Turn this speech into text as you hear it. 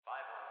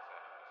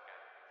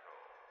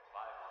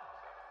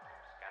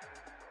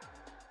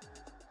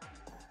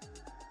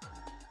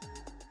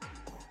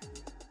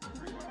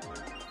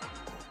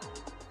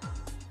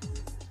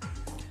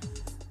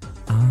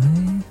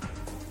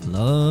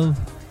love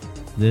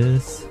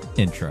this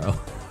intro.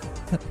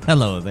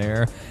 Hello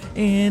there,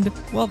 and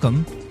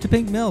welcome to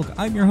Pink Milk.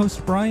 I'm your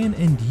host, Brian,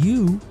 and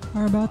you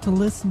are about to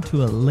listen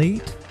to a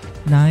late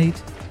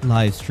night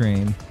live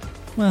stream.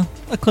 Well,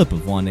 a clip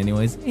of one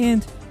anyways,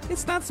 and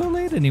it's not so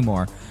late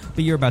anymore.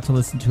 But you're about to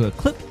listen to a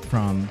clip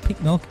from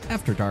Pink Milk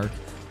After Dark,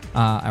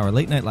 our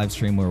late night live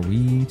stream where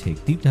we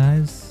take deep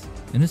dives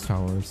into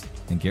Star Wars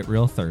and get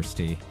real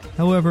thirsty.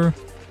 However,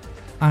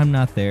 I'm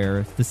not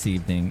there this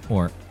evening,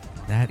 or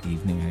that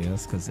evening, I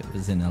guess, because it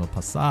was in El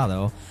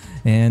Pasado.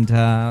 And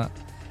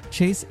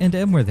Chase and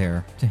Em were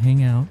there to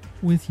hang out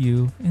with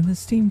you and the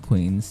Steam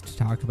Queens to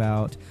talk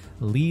about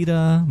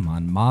Leeta,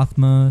 Mon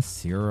Mothma,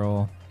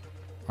 Cyril,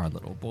 our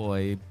little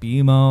boy,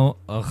 BMO.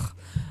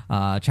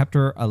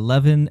 Chapter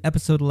 11,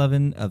 episode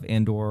 11 of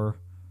Andor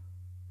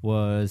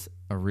was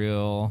a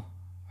real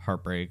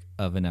heartbreak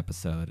of an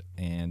episode.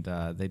 And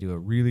they do a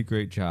really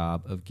great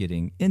job of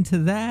getting into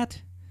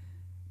that.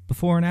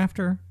 Before and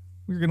after,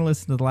 we're going to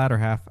listen to the latter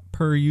half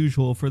per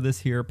usual for this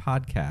here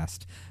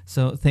podcast.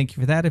 So thank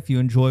you for that. If you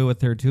enjoy what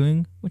they're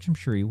doing, which I'm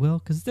sure you will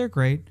because they're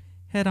great,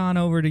 head on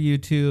over to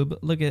YouTube.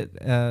 Look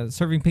at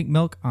Serving Pink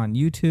Milk on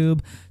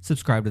YouTube.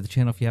 Subscribe to the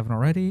channel if you haven't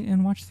already,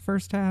 and watch the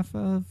first half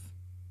of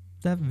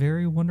that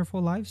very wonderful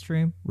live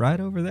stream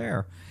right over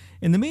there.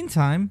 In the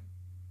meantime,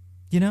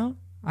 I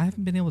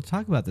haven't been able to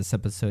talk about this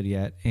episode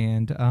yet,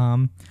 and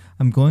I'm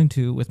going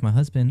to with my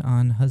husband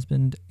on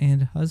Husband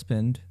and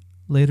Husband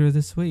later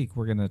this week.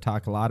 We're going to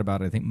talk a lot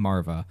about, I think,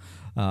 Marva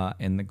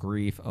and the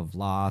grief of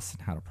loss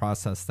and how to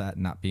process that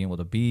and not being able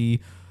to be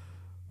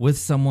with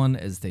someone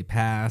as they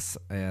pass,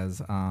 as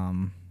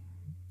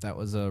that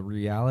was a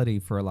reality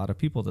for a lot of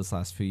people this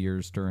last few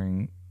years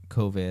during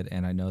COVID,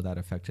 and I know that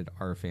affected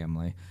our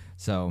family.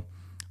 So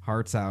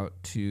hearts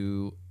out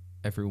to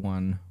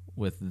everyone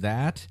with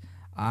that.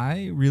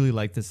 I really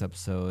liked this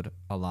episode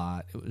a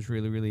lot. It was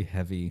really, really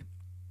heavy.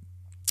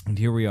 And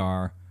here we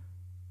are,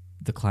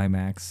 the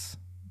climax,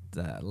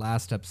 the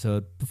last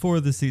episode before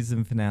the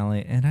season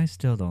finale, and I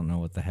still don't know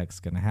what the heck's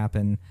going to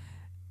happen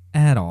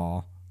at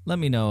all. Let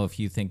me know if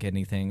you think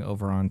anything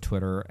over on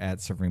Twitter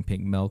at Serving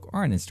Pink Milk,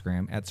 or on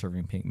Instagram at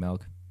Serving Pink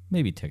Milk,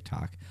 maybe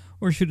TikTok,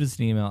 or shoot us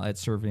an email at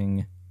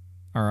shoot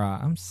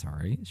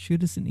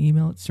us an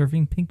email at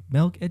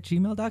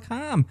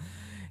servingpinkmilk@gmail.com.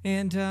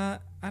 And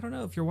I don't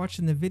know, if you're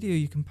watching the video,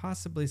 you can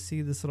possibly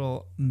see this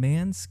little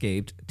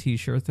Manscaped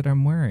t-shirt that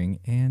I'm wearing,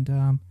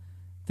 and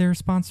they're a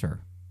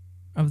sponsor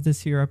of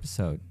this here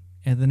episode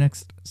and the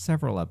next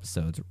several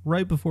episodes,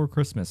 right before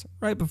Christmas,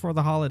 right before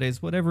the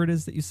holidays, whatever it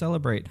is that you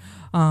celebrate.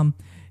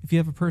 If you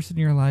have a person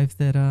in your life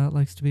that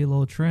likes to be a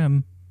little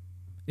trim,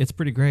 it's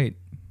pretty great.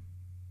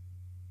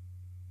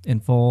 In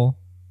full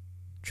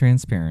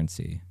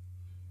transparency,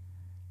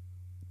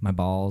 my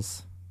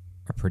balls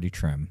are pretty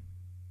trim.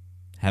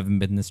 Haven't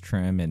been this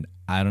trim in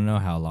I don't know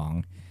how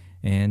long.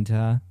 And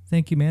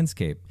thank you,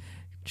 Manscaped.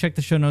 Check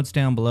the show notes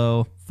down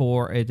below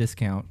for a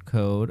discount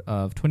code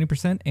of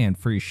 20% and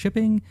free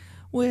shipping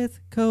with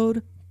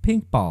code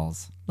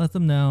PINKBALLS. Let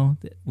them know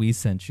that we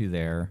sent you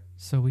there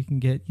so we can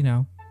get,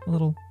 a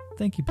little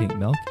thank you, Pink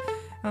Milk.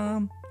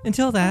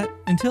 Until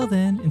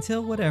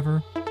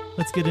whatever,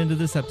 let's get into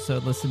this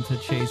episode. Listen to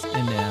Chase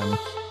and Em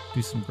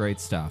do some great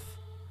stuff.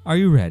 Are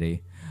you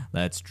ready?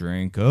 Let's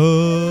drink up.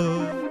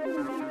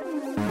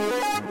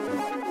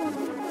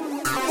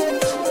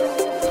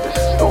 This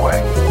is the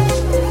way.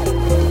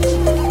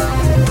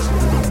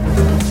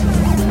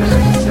 This is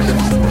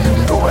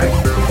the way.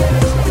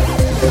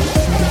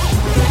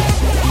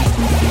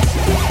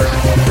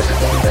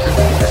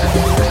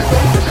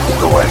 This is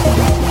the way.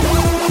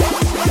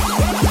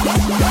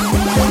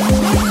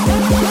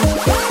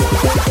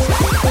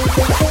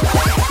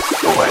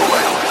 The way.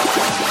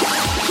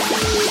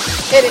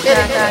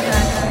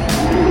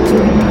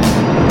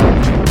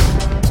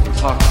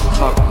 Talk.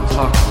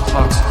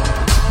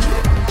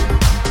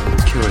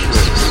 Curious.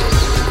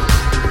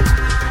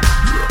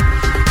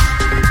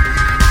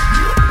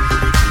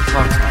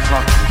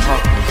 Talk.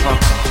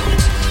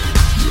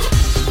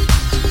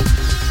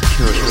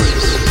 Curious.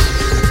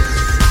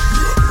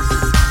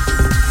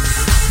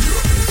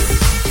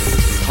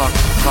 Talk.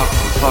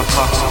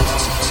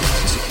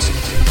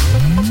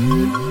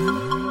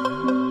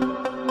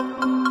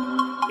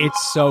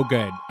 It's so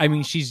good. I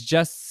mean, she's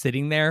just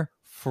sitting there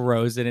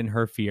frozen in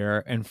her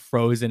fear and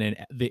frozen in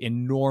the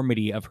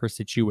enormity of her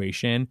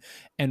situation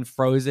and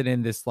frozen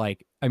in this,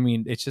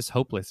 it's just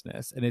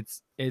hopelessness. And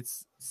it's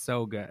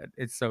so good.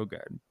 It's so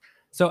good.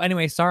 So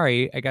anyway,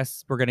 sorry, I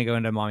guess we're going to go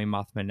into Mommy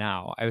Mothma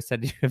now. I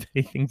said, do you have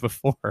anything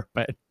before,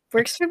 but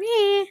works for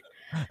me.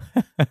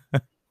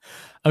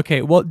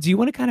 Okay. Well, do you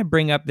want to kind of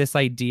bring up this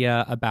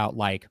idea about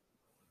me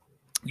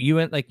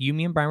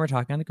and Brian were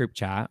talking on the group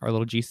chat, our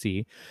little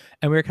GC,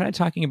 and we were kind of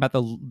talking about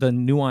the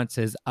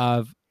nuances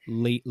of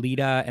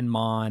Leeta and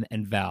Mon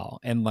and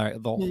Vel and the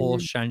whole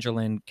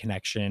Changeling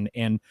connection.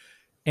 And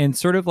and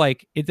sort of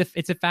like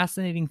it's a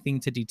fascinating thing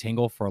to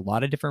detangle for a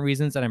lot of different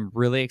reasons, and I'm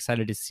really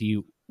excited to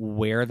see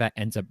where that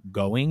ends up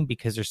going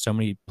because there's so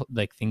many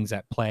like things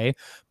at play.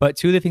 But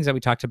two of the things that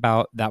we talked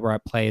about that were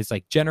at play is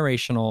like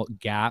generational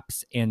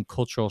gaps and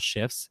cultural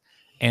shifts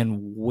and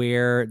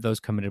where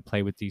those come into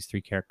play with these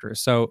three characters.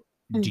 So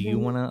do you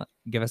want to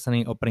give us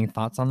any opening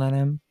thoughts on that,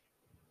 Em?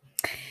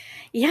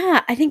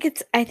 Yeah, I think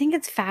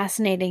it's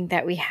fascinating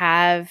that we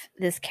have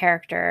this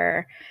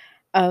character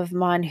of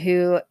Mon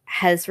who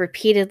has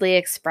repeatedly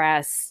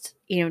expressed,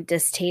 you know,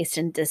 distaste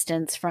and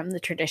distance from the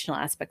traditional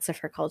aspects of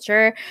her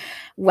culture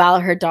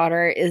while her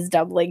daughter is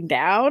doubling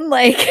down.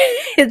 Like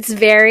it's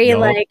very Yup.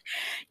 like,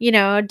 you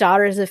know,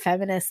 daughters of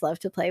feminists love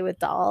to play with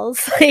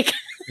dolls. Like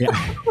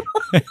Yeah.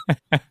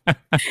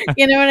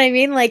 you know what I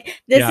mean?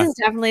 Like this Yeah. is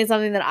definitely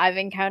something that I've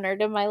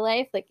encountered in my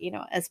life, like, you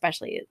know,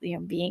 especially, you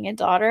know, being a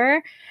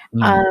daughter.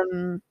 Mm.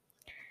 Um,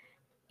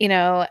 you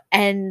know,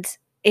 and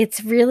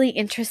it's really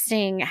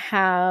interesting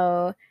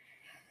how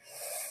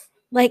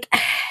like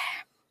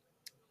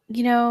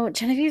you know,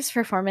 Genevieve's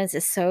performance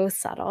is so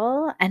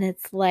subtle and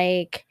it's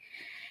like,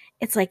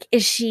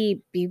 is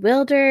she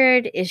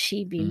bewildered? Is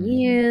she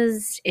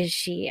bemused? Is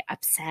she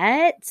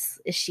upset?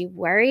 Is she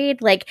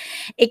worried? Like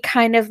it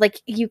kind of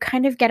like you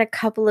kind of get a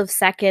couple of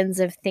seconds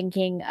of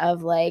thinking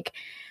of like,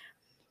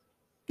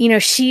 you know,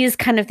 she's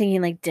kind of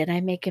thinking like, did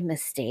I make a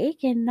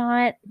mistake in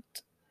not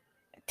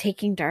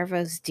taking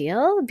Darvo's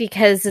deal?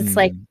 Because it's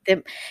like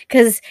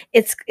because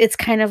it's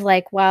kind of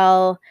like,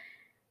 well,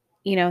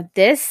 you know,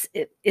 this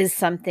is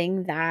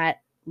something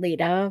that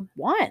Leda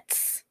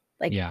wants.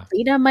 Like Yeah.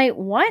 Leda might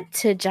want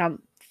to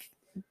jump,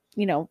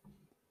 you know,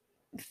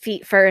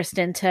 feet first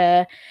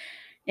into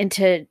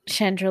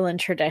Chandrilan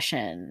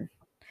tradition.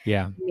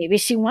 Yeah. Maybe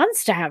she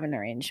wants to have an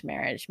arranged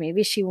marriage.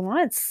 Maybe she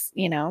wants,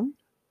 you know.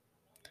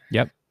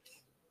 Yep.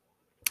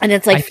 And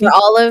it's like I for think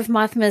all of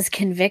Mothma's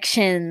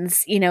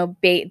convictions, you know,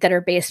 that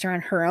are based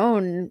around her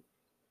own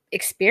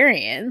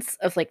experience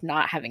of like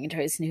not having a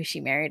choice in who she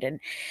married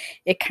and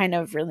it kind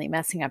of really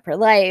messing up her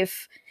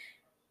life,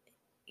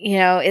 you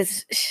know,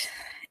 it's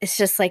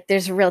just like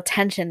there's a real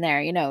tension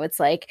there, you know. It's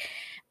like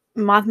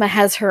Mothma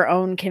has her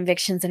own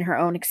convictions and her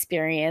own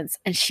experience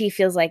and she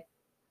feels like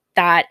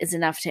that is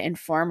enough to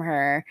inform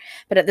her,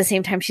 but at the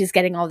same time she's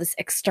getting all this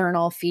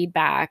external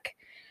feedback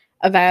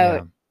about,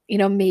 Yeah. you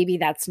know, maybe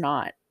that's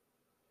not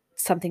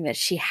something that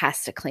she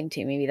has to cling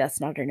to. Maybe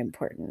that's not an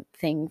important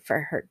thing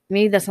for her.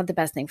 Maybe that's not the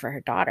best thing for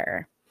her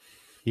daughter.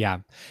 Yeah.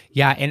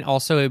 Yeah. And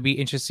also, it'd be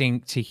interesting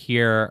to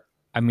hear.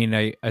 I mean,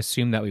 I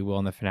assume that we will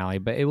in the finale,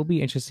 but it will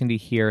be interesting to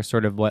hear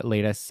sort of what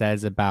Leda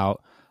says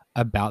about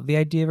the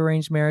idea of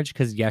arranged marriage.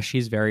 Because yes,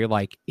 she's very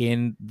like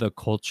in the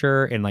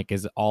culture and like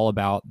is all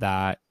about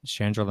that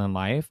Chandrilan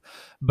life,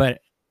 but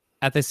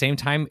at the same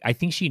time, I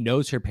think she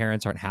knows her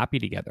parents aren't happy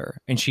together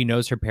and she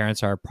knows her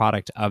parents are a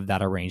product of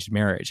that arranged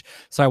marriage.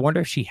 So I wonder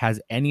if she has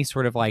any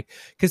sort of like,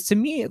 because to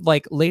me,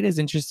 like Leda is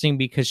interesting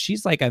because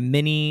she's like a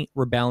mini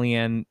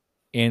rebellion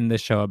in the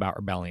show about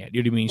rebellion.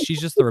 You know what I mean? She's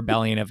just the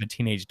rebellion of a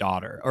teenage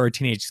daughter or a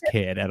teenage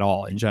kid at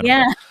all in general.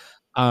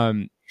 Yeah.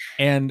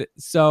 And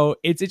so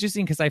it's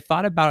interesting because I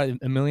thought about it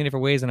a million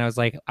different ways and I was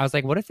like,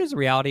 what if there's a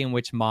reality in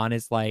which Mon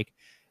is like,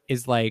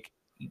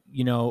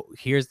 you know,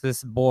 here's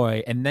this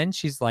boy, and then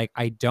she's like,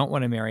 I don't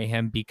want to marry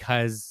him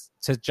because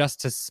to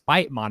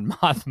spite Mon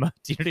Mothma.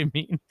 Do you know what I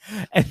mean?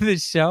 And the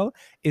show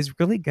is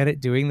really good at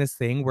doing this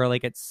thing where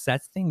like it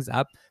sets things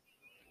up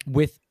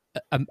with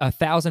a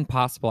thousand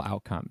possible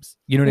outcomes.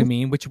 You know what I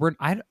mean? Which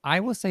I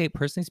will say,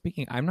 personally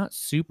speaking, I'm not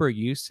super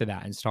used to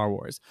that in Star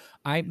Wars.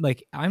 I'm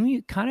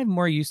kind of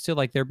more used to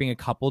like there being a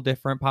couple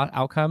different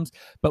outcomes.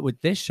 But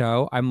with this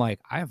show, I'm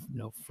like, I have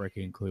no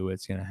freaking clue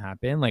what's gonna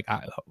happen. Like,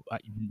 I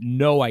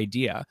no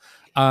idea.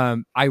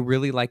 I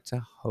really like to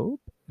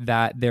hope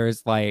that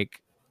there's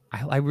like.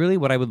 I really,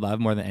 what I would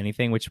love more than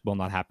anything, which will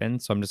not happen,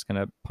 so I'm just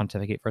going to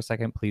pontificate for a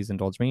second, please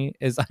indulge me,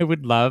 is I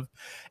would love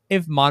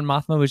if Mon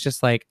Mothma was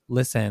just like,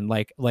 listen,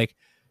 like,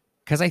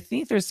 because I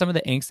think there's some of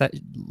the angst that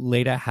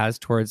Leda has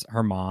towards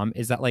her mom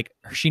is that like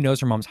she knows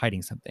her mom's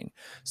hiding something.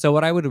 So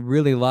what I would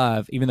really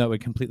love, even though it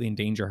would completely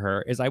endanger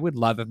her, is I would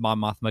love if Mon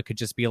Mothma could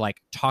just be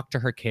like, talk to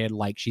her kid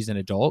like she's an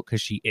adult,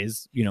 because she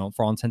is, you know,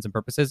 for all intents and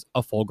purposes,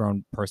 a full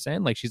grown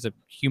person. Like she's a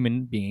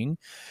human being.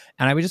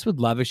 And I would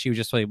love if she would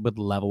just like would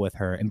level with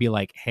her and be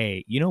like,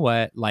 hey, you know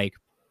what? Like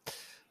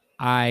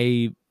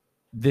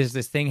there's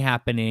this thing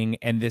happening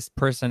and this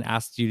person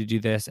asked you to do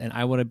this and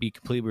I want to be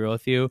completely real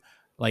with you.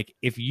 Like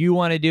if you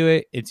want to do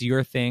it, it's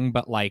your thing,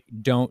 but like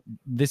don't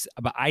this,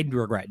 but I'd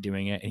regret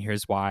doing it and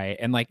here's why.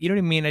 And like, you know what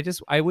I mean?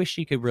 I wish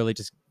she could really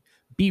just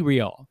be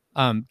real,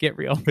 get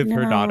real with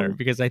her daughter,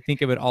 because I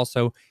think it would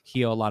also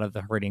heal a lot of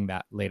the hurting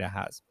that Leda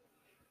has.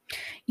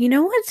 You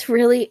know what's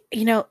really,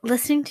 you know,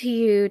 listening to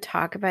you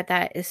talk about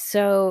that is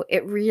so,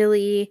 it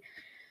really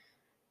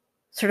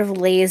sort of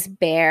lays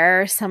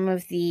bare some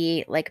of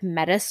the like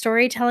meta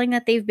storytelling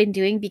that they've been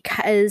doing,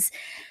 because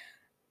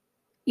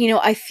you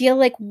know, I feel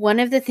like one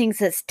of the things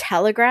that's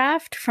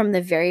telegraphed from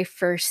the very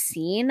first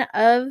scene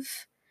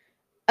of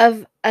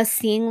of us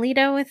seeing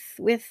Lita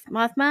with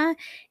Mothma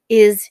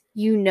is,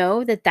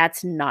 that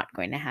that's not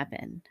going to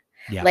happen.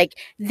 Yeah. Like,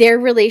 their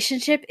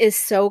relationship is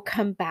so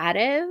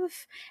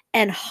combative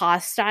and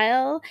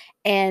hostile,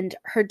 and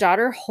her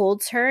daughter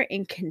holds her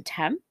in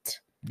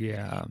contempt,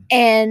 Yeah.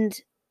 and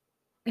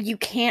you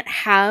can't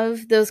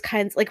have those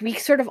kinds, like, we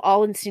sort of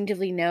all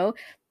instinctively know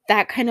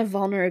that kind of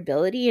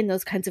vulnerability and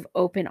those kinds of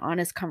open,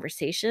 honest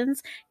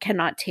conversations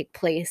cannot take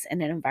place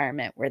in an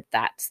environment where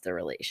that's the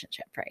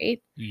relationship,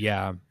 right?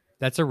 Yeah.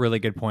 That's a really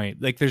good point.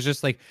 Like, there's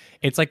just like,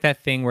 it's like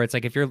that thing where it's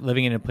like, if you're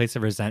living in a place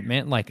of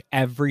resentment, like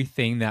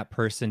everything that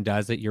person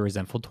does that you're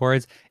resentful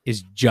towards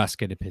is just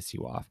going to piss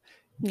you off.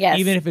 Yes.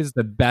 Even if it's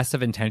the best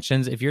of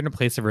intentions, if you're in a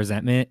place of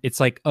resentment, it's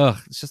like, ugh,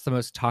 it's just the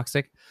most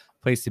toxic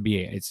place to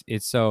be.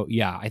 It's so,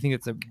 yeah, I think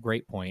it's a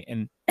great point.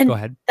 And go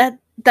ahead.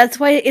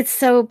 That's why it's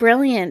so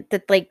brilliant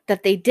that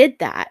they did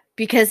that,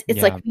 because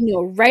it's like,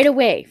 right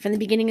away from the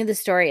beginning of the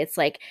story, it's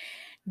like,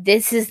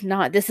 this is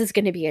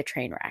going to be a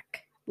train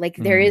wreck. Like,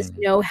 there is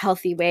no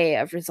healthy way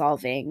of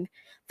resolving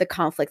the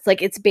conflicts.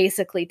 Like, it's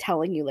basically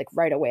telling you, like,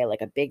 right away, like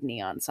a big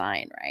neon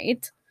sign,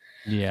 right?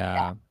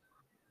 Yeah.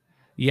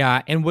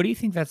 And what do you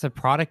think that's a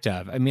product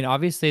of? I mean,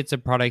 obviously it's a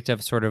product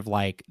of sort of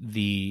like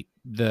the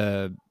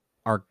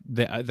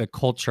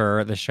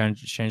culture, the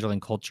Changeling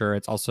culture.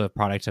 It's also a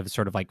product of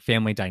sort of like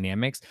family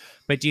dynamics.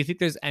 But do you think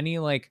there's any,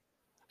 like,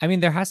 I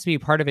mean, there has to be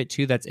part of it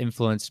too that's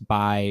influenced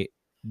by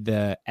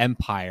the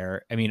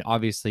Empire. I mean,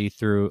 obviously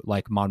through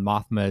like Mon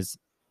Mothma's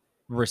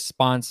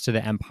response to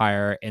the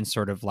Empire and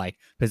sort of like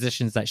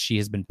positions that she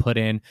has been put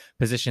in,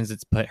 positions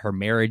it's put her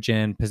marriage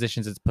in,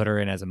 positions it's put her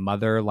in as a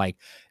mother. Like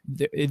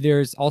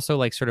there's also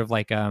like sort of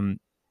like a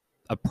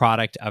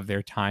product of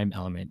their time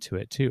element to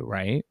it too,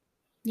 right?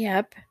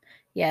 Yep.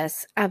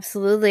 Yes,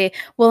 absolutely.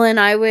 Well, and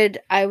I would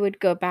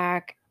go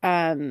back,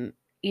 to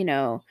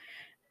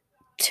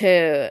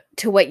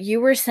what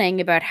you were saying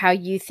about how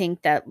you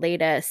think that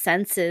Leda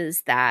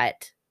senses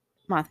that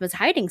Mothma's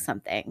hiding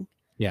something.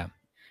 Yeah.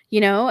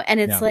 And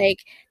it's like,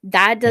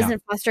 that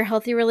doesn't foster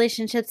healthy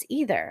relationships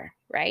either,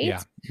 right?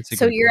 Yeah.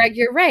 So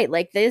you're right.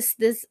 Like, this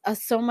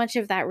so much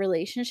of that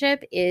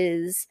relationship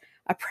is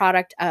a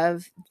product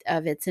of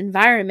its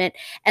environment,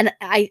 and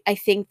I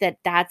think that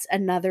that's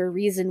another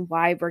reason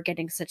why we're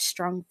getting such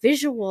strong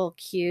visual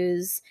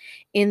cues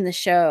in the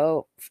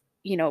show,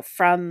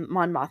 from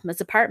Mon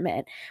Mothma's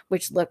apartment,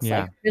 which looks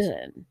like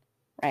prison.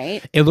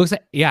 Right. It looks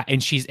like,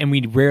 and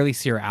we rarely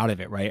see her out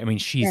of it, right? I mean,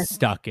 she's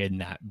stuck in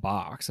that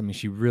box. I mean,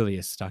 she really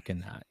is stuck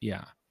in that.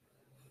 Yeah.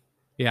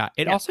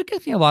 It also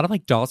gives me a lot of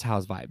like Doll's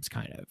House vibes,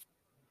 kind of.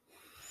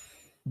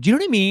 Do you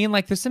know what I mean?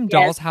 Like, there's some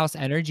Doll's House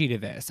energy to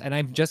this, and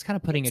I'm just kind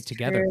of putting it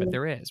together, but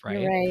there is, right?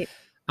 You're right.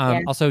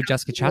 Also,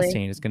 Jessica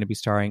Chastain is going to be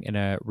starring in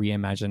a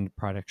reimagined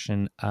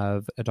production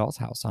of A Doll's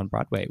House on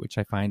Broadway, which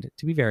I find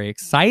to be very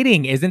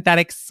exciting. Isn't that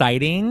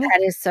exciting?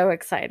 That is so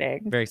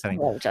exciting. Very exciting.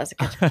 I love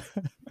Jessica.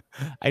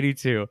 I do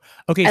too.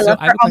 Okay, I so love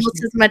I have her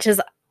almost as much as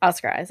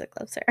Oscar Isaac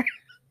loves her.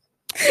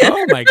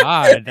 Oh my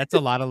God, that's a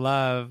lot of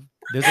love.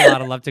 There's a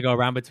lot of love to go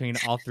around between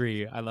all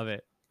three. I love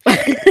it.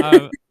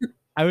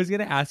 I was going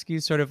to ask you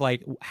sort of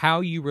like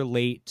how you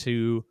relate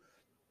to,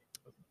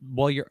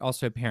 well, you're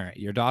also a parent,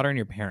 your daughter and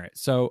your parent.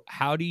 So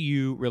how do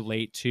you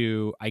relate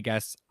to, I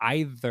guess,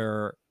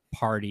 either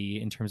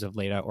party in terms of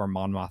Leda or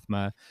Mon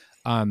Mothma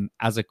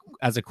as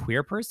a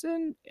queer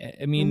person?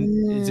 I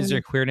mean, does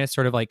your queerness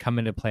sort of like come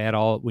into play at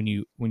all when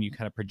you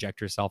kind of project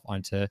yourself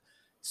onto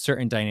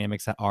certain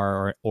dynamics that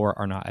are or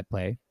are not at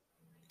play?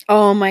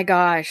 Oh my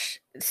gosh.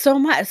 So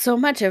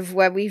much of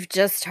what we've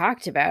just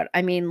talked about.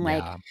 I mean,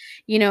 like,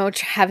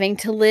 having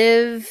to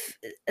live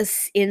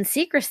in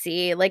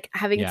secrecy, like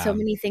having so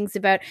many things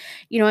about,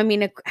 I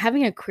mean,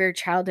 having a queer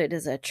childhood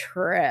is a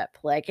trip.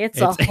 Like, it's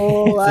a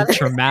whole other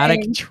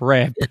traumatic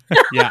trip.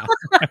 Yeah.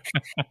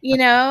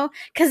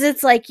 Because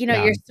it's like,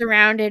 you're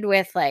surrounded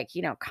with like,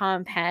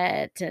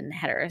 compet and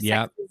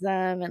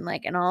heterosexism and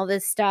like, and all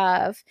this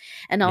stuff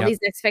and all these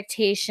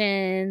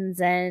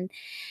expectations and,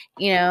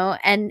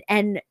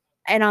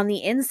 and on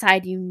the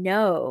inside,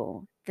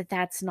 that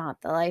that's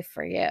not the life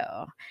for you.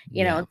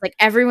 It's like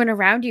everyone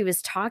around you is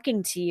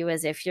talking to you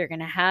as if you're going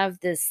to have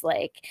this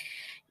like,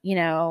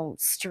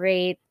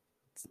 straight,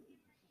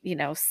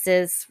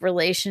 cis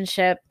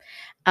relationship,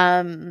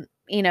 and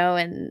a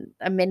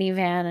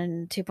minivan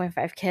and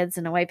 2.5 kids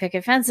and a white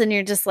picket fence. And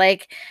you're just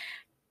like,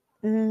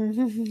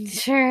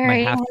 sure.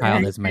 My half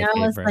child is my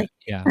favorite. Like,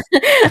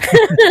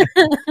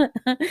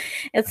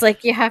 it's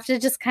like you have to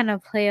just kind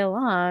of play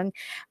along.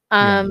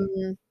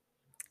 And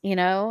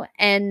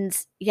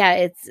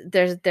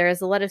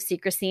there's a lot of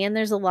secrecy and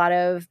there's a lot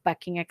of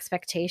bucking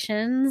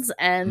expectations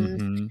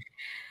and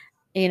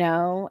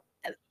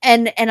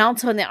and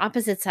also on the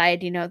opposite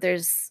side,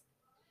 there's,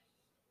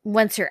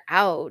 once you're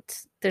out,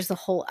 there's a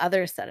whole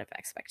other set of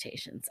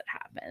expectations that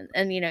happen.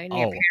 And your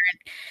parent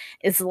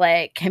is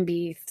like, can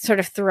be sort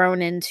of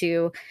thrown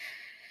into,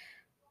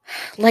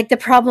 like, the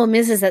problem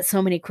is that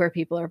so many queer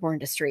people are born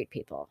to straight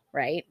people,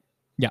 right?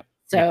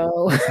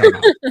 So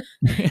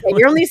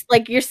you're only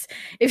like,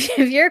 if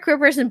you're a queer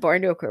person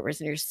born to a queer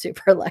person, you're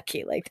super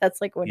lucky. Like,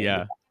 that's like one of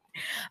the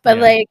But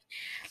Yeah. like,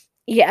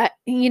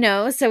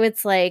 yeah, so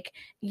it's like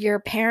your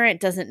parent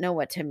doesn't know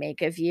what to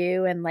make of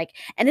you, and like,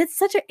 and it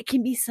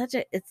can be such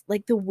a, it's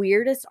like the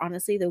weirdest,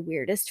 honestly, the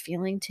weirdest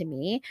feeling to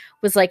me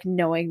was like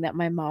knowing that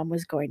my mom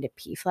was going to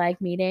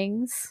PFLAG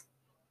meetings.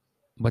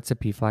 What's a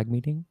P flag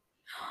meeting?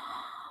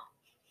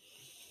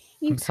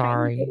 You I'm tiny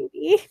sorry.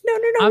 baby. No,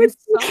 no, no, I'm it's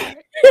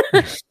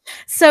sorry.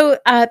 so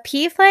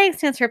PFLAG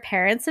stands for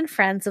Parents and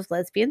Friends of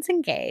Lesbians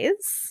and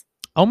Gays.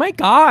 Oh my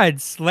God,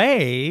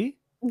 slay.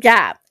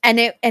 Yeah, and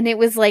it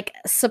was like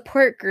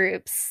support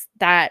groups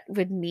that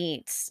would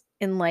meet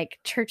in like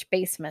church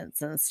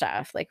basements and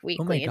stuff like Oh my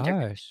weekly in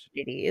different gosh.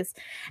 communities.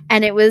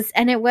 And it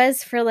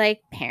was for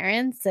like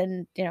parents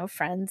and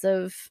friends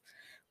of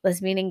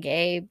lesbian and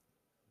gay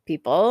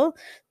people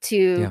to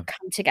Yeah.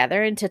 come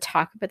together and to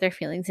talk about their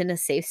feelings in a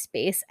safe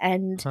space,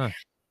 and Huh.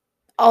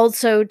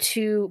 also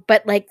to,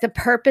 but like the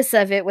purpose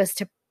of it was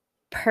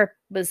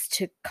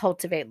to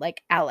cultivate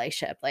like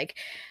allyship, like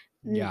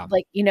Yeah.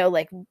 like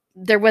like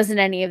there wasn't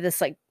any of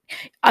this, like,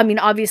 I mean,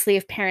 obviously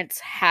if parents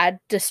had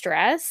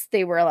distress,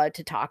 they were allowed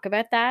to talk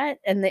about that,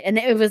 and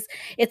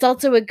it's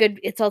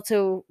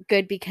also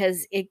good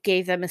because it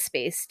gave them a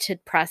space to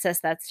process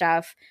that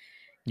stuff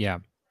Yeah.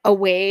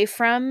 away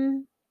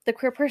from the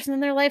queer person in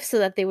their life, so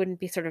that they wouldn't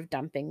be sort of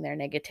dumping their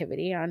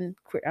negativity on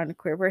a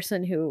queer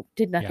person who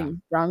did Yeah.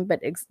 nothing wrong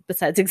but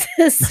besides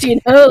exist,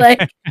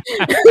 like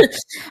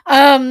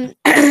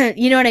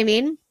you know what I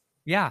mean?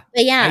 Yeah.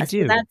 But I yeah,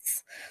 do.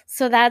 that's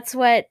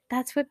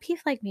what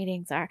PFLAG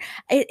meetings are.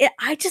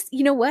 I just,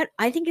 you know what?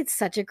 I think it's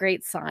such a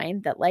great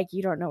sign that like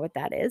you don't know what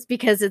that is,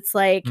 because it's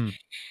like Mm.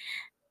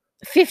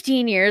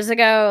 15 years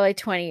ago, like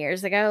 20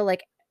 years ago,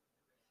 like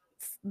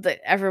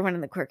everyone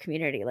in the queer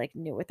community like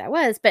knew what that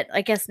was. But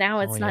I guess now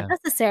Oh it's not yeah.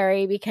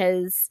 necessary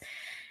because,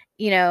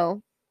 you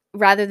know,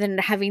 rather than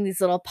having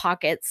these little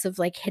pockets of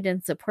like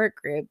hidden support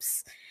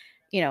groups,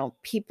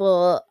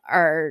 people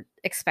are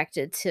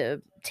expected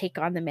to take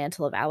on the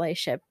mantle of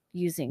allyship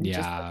using just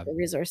like, Yeah. the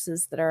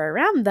resources that are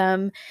around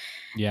them,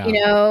 you Yeah.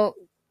 know,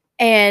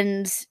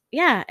 and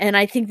yeah, and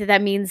I think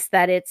that means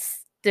that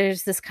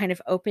there's this kind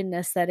of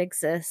openness that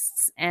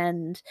exists,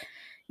 and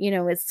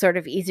it's sort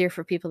of easier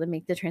for people to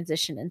make the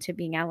transition into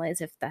being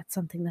allies if that's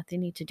something that they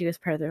need to do as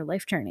part of their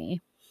life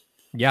journey.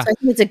 Yeah. So I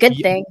think it's a good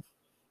Ye- thing.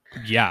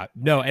 Yeah.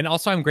 No, and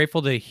also I'm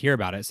grateful to hear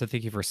about it. So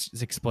thank you for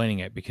explaining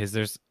it, because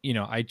there's,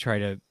 I try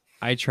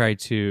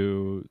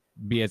to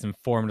be as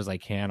informed as I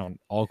can on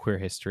all queer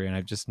history, and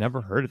I've just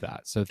never heard of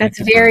that. So thank That's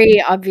you for.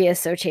 very obvious.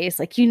 So Chase,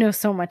 like,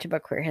 so much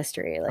about queer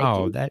history. Like,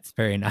 Oh, that's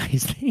very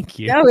nice. Thank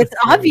you. no, it's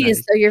That's very obvious.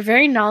 nice. So you're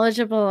very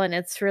knowledgeable, and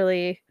it's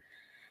really,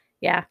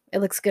 yeah, it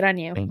looks good on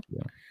you. Thank you.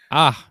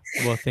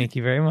 Well, thank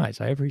you very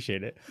much. I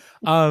appreciate it.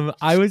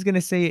 I was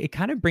gonna say it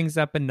kind of brings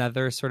up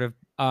another sort of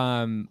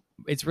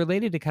it's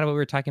related to kind of what we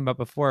were talking about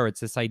before. It's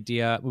this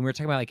idea when we were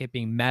talking about like it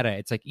being meta.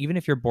 It's like even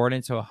if you're born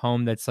into a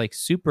home that's like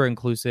super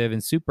inclusive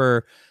and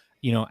super,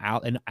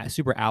 and a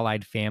super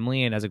allied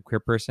family, and as a queer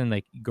person,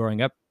 like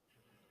growing up,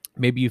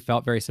 maybe you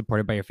felt very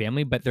supported by your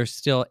family, but there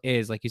still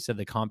is, like you said,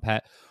 the compet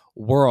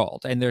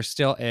world, and there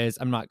still is.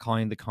 I'm not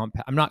calling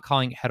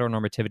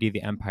heteronormativity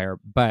the empire,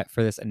 but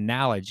for this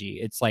analogy,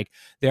 it's like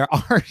there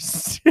are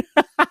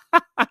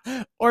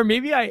or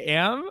maybe I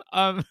am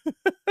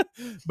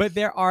but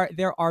there are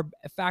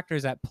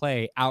factors at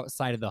play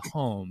outside of the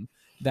home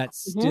that Mhm.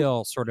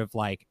 still sort of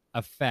like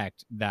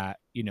affect that,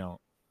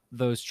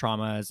 those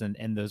traumas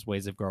and those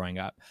ways of growing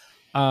up.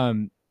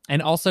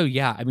 And also,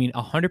 yeah, I mean,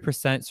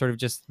 100% sort of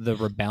just the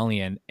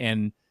rebellion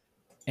and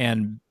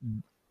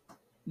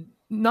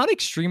not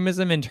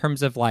extremism in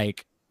terms of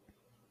like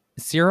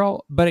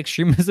Cyril, but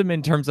extremism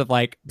in terms of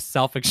like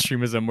self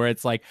extremism, where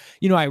it's like,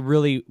 I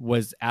really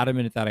was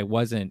adamant that I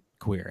wasn't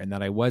queer and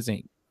that I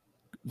wasn't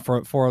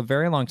for a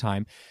very long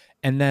time.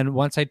 And then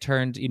once I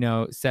turned,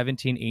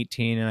 17,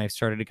 18, and I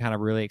started to kind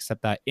of really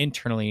accept that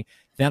internally,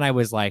 then I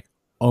was like,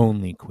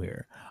 only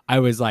queer. I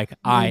was like,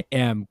 I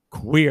am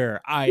queer.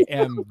 I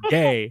am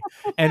gay.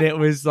 And it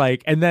was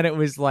like, and then it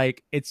was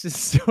like, it's just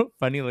so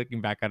funny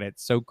looking back on it.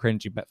 It's so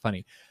cringy, but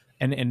funny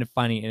and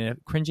funny in a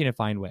cringy in a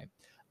fine way.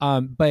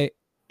 But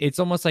it's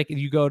almost like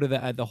you go to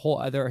the whole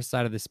other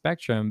side of the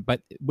spectrum,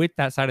 but with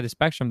that side of the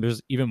spectrum,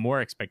 there's even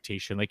more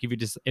expectation. Like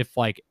if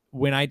like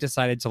when I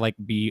decided to like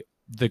be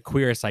the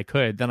queerest I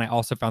could, then I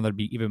also found there'd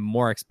be even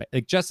more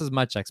like just as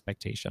much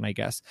expectation, I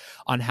guess,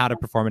 on how to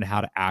perform and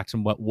how to act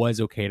and what was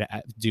okay to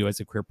do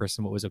as a queer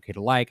person, what was okay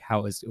to like, how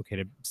it was okay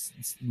to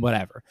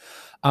whatever.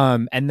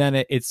 And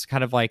then it's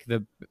kind of like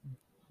the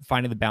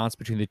finding the balance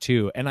between the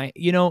two. And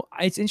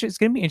it's interesting. It's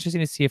going to be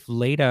interesting to see if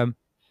Leda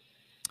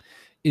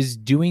is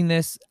doing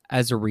this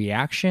as a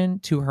reaction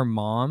to her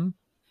mom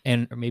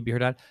or maybe her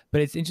dad,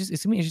 but it's interesting.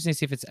 It's gonna be interesting to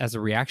see if it's as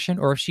a reaction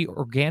or if she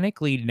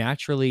organically,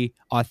 naturally,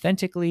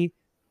 authentically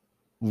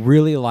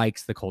really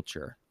likes the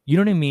culture. You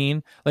know what I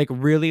mean? Like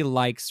really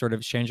likes sort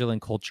of Changeling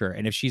culture.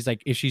 And if she's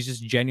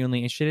just genuinely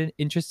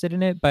interested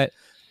in it, but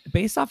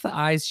based off the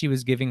eyes she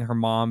was giving her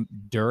mom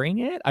during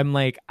it, I'm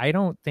like, I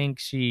don't think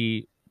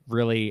she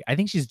really, I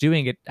think she's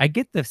doing it. I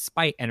get the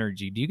spite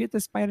energy. Do you get the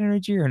spite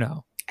energy or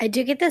no? I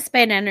do get this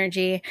bad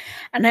energy,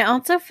 and I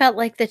also felt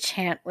like the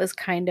chant was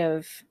kind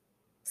of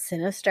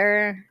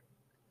sinister.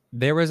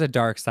 There was a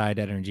dark side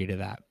energy to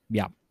that.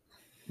 Yeah.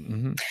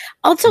 Mm-hmm.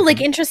 Also, like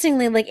Mhm.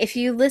 interestingly, like if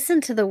you listen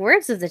to the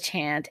words of the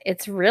chant,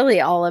 it's really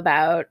all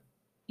about,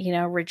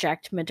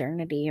 reject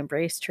modernity,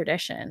 embrace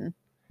tradition,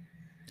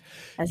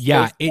 as they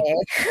Yeah. It.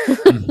 say.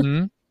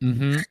 Mm-hmm.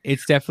 Mm-hmm.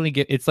 It's definitely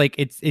good. It's like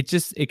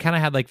it kind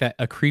of had like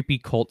a creepy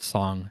cult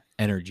song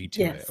energy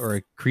to it, or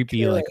Yes, a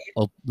creepy truly.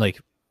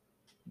 like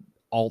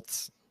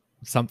alt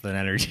something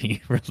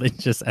energy,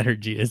 religious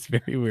energy. Is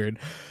very weird.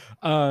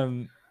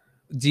 Um,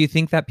 do you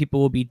think that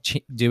people will be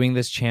doing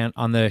this chant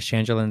on the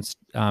Changeling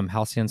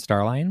Halcyon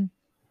Starline?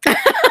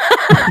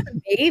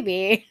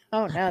 Maybe.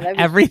 Oh no, that'd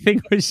be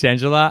Everything with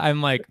Shangela,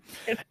 I'm like,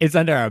 it's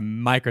under a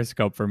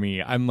microscope for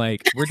me. I'm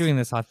like, we're doing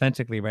this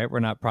authentically, right?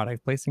 We're not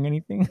product placing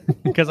anything.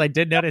 Because I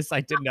did notice,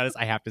 I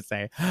have to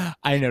say,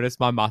 I noticed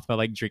Mon Mothma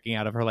like drinking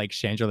out of her like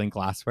Changeling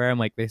glassware. I'm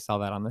like, they sell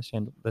that on the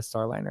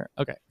Starliner.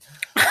 Okay.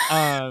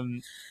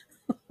 Um.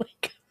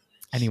 like,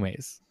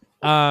 Anyways.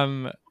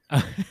 Um.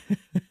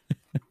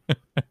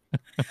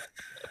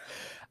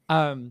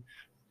 um.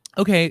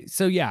 Okay.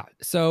 So yeah.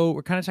 So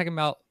we're kind of talking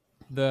about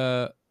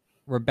the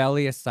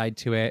rebellious side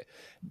to it.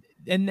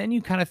 And then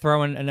you kind of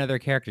throw in another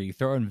character. You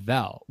throw in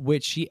Vel,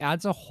 which she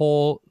adds a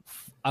whole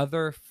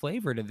other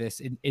flavor to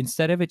this.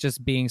 Instead of it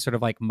just being sort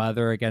of like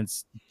mother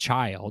against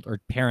child or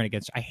parent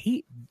against. I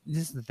hate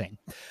this is the thing.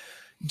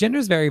 Gender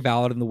is very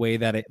valid in the way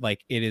that it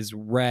is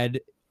read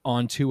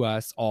onto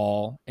us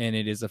all, and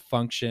it is a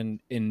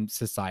function in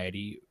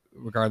society,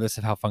 regardless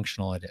of how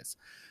functional it is.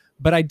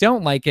 But I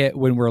don't like it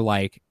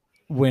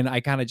when I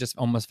kind of just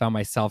almost found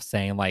myself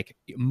saying like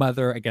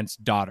mother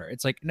against daughter.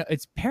 It's like, no,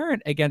 it's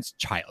parent against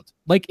child.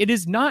 Like it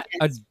is not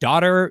a yes.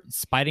 daughter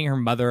spiting her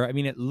mother. I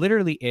mean, it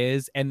literally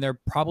is. And there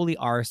probably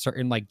are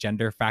certain like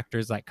gender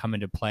factors that come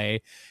into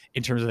play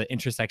in terms of the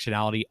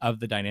intersectionality of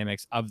the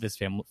dynamics of this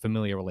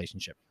familiar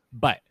relationship.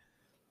 But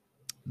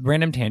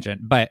random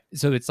tangent. But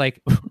so it's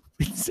like,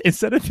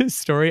 instead of this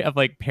story of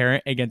like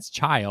parent against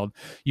child,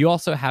 you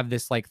also have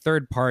this like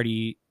third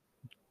party,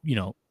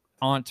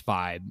 aunt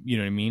vibe, you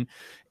know what I mean?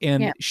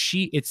 And Yeah.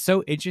 it's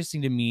so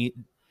interesting to me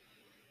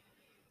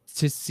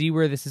to see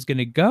where this is going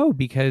to go,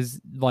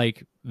 because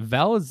like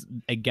Vel is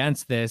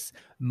against this,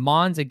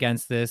 Mon's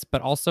against this,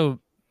 but also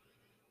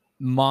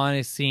Mon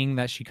is seeing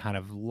that she kind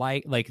of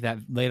like that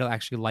Leda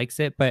actually likes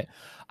it. But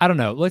I don't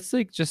know. Let's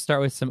like just start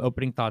with some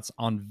opening thoughts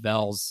on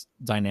Vel's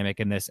dynamic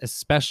in this,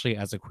 especially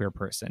as a queer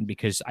person,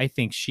 because I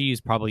think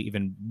she's probably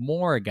even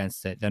more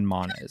against it than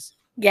Mon is.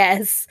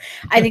 Yes,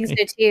 I think so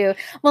too.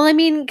 Well, I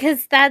mean,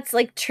 because that's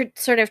like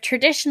sort of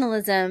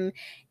traditionalism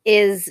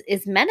is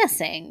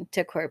menacing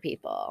to queer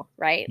people,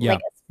 right? Yeah.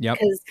 Like, Yep.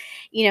 because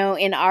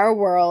in our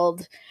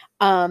world,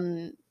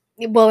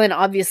 well, and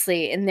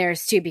obviously in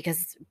theirs too,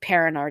 because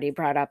Perrin already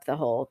brought up the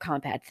whole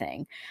compad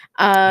thing.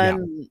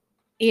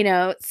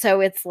 Yeah.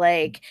 So it's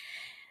like,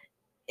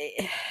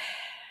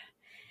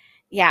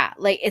 yeah,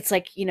 like it's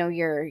like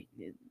you're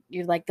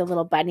like the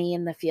little bunny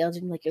in the field,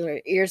 and like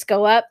your ears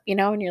go up,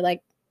 and you're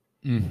like.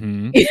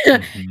 Mm-hmm.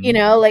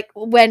 Mm-hmm. Like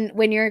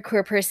when you're a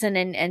queer person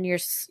and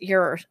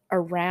you're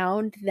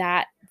around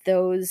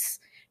those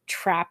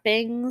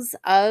trappings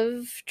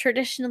of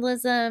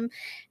traditionalism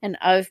and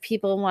of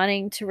people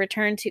wanting to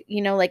return to,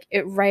 like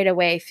it right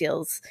away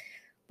feels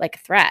like a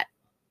threat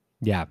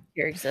Yeah. to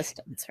your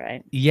existence,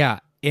 right? Yeah.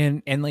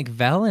 And like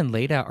Vel and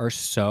Leda are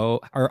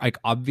like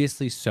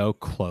obviously so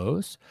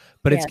close,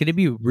 but it's Yes. going to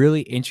be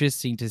really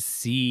interesting to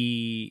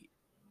see.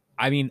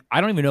 I mean, I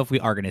don't even know if we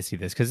are going to see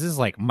this, because this is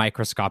like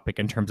microscopic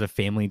in terms of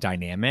family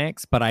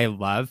dynamics, but I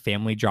love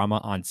family drama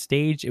on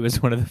stage. It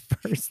was one of the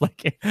first,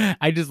 like,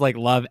 I just like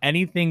love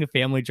anything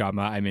family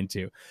drama I'm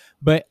into.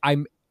 But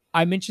I'm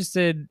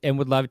interested and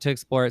would love to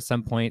explore at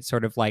some point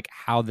sort of like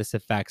how this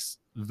affects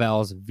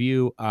Vel's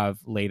view of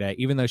Leda,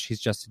 even though she's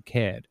just a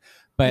kid,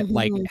 but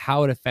like Mhm.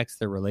 how it affects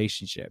their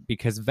relationship,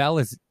 because Vel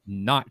is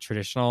not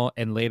traditional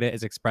and Leda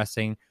is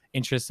expressing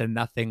interest in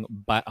nothing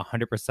but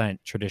 100%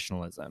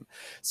 traditionalism.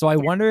 So I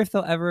wonder if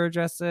they'll ever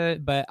address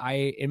it, but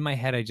in my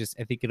head, I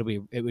think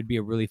it would be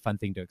a really fun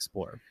thing to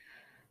explore.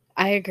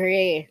 I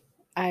agree.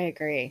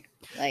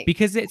 Like,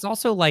 Because it's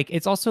also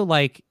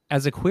like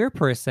as a queer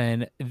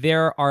person,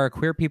 there are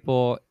queer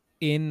people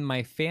in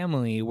my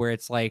family where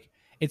it's like,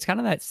 it's kind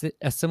of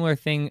a similar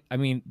thing. I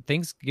mean,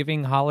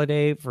 Thanksgiving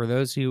holiday, for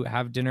those who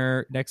have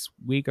dinner next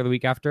week or the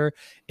week after,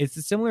 it's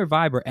a similar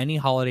vibe, or any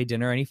holiday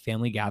dinner, any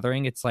family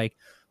gathering. It's like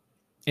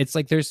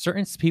there's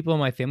certain people in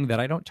my family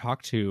that I don't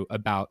talk to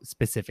about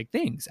specific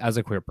things as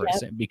a queer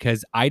person,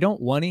 because I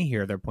don't want to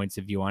hear their points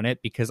of view on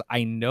it, because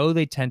I know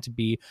they tend to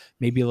be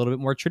maybe a little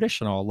bit more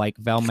traditional, like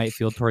Vel might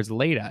feel towards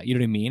Leda. You know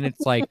what I mean?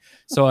 It's like,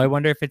 so I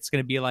wonder if it's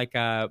going to be like,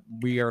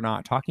 we are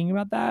not talking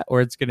about that, or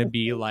it's going to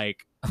be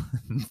like,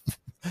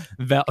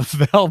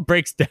 Vel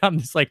breaks down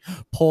this, like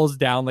pulls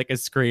down like a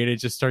screen and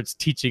just starts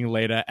teaching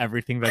Leda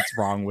everything that's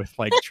wrong with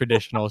like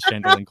traditional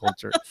Changeling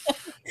culture.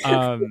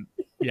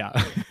 Yeah.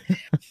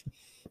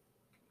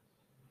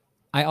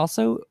 I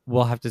also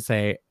will have to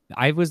say,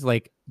 I was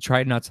like,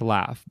 tried not to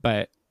laugh,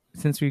 but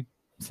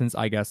since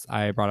I guess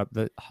I brought up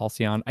the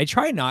Halcyon, I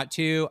try not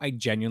to. I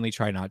genuinely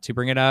try not to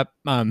bring it up.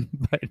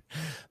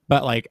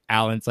 But like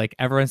Alan's like,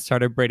 everyone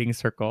started braiding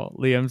circle.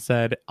 Liam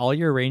said, all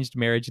your arranged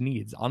marriage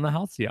needs on the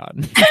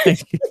Halcyon.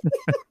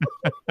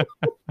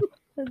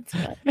 That's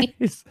funny.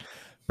 It's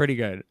pretty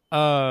good.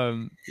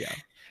 Yeah.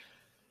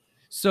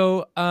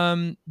 So,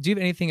 do you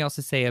have anything else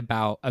to say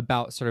about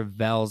sort of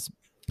Vel's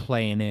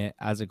playing it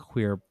as a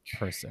queer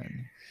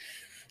person?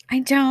 I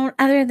don't,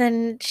 other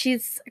than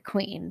she's a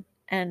queen,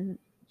 and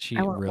She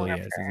I want really more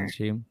of is, her. isn't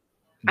she?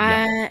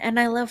 Yeah. And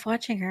I love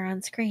watching her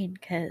on screen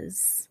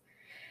because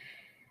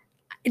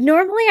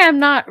normally I'm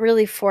not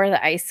really for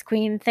the Ice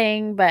Queen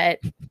thing, but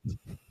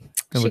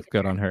It looks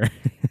good on her.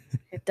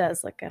 it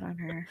does look good on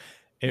her.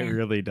 It Yeah.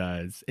 really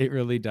does. It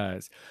really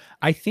does.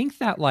 I think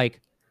that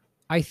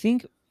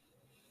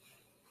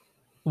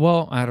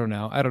well, I don't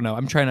know.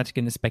 I'm trying not to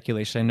get into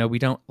speculation. I know we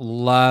don't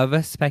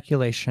love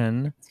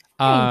speculation.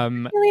 Really,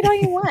 all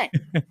you want.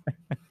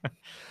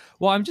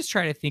 Well, I'm just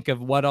trying to think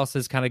of what else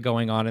is kind of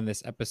going on in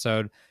this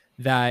episode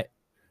that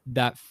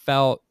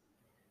felt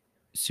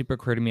super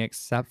queer to me,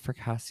 except for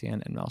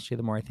Cassian and Melshi.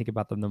 The more I think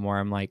about them, the more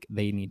I'm like,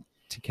 they need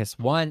to kiss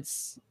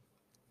once,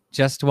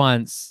 just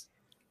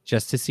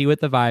to see what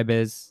the vibe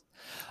is.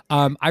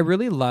 I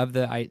really love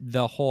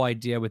the whole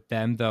idea with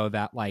them, though,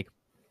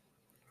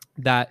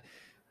 that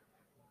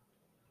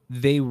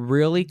they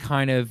really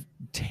kind of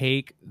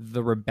take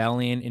the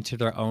rebellion into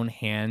their own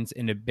hands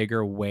in a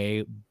bigger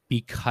way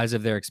because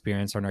of their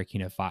experience on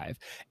Narkina 5.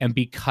 And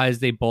because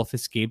they both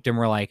escaped and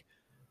were like,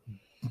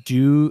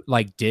 did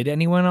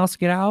anyone else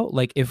get out?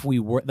 Like, if we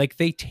were, like,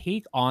 they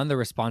take on the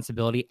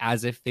responsibility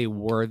as if they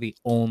were the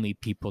only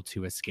people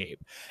to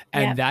escape.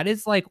 And Yep. that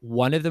is like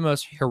one of the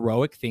most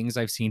heroic things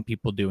I've seen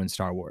people do in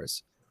Star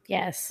Wars.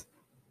 Yes.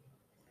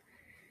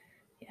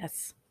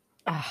 Yes.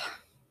 Oh.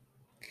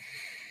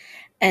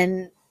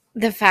 And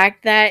the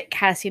fact that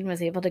Cassian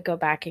was able to go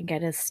back and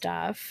get his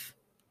stuff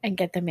and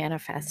get the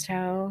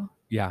manifesto.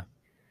 Yeah.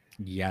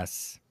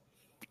 Yes.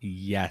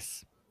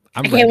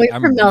 I can't wait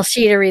for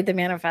Melshi to read the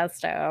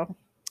manifesto.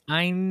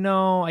 I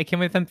know. I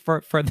can't wait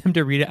for them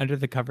to read it under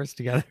the covers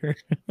together.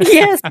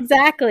 Yes,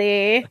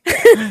 exactly.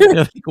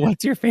 Like,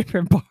 what's your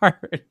favorite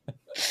part?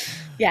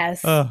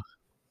 Yes.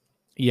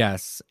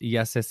 Yes.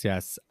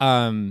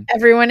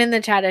 Everyone in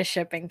the chat is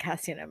shipping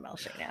Cassian and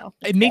Melshi now.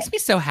 It makes me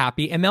so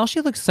happy. And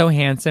Melshi looks so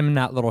handsome in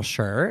that little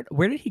shirt.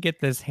 Where did he get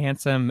this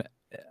handsome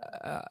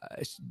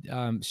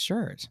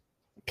shirt?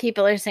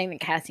 People are saying that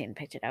Cassian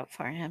picked it out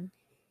for him.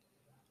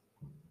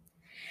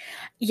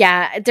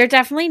 Yeah, there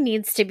definitely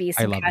needs to be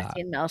some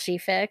Cassian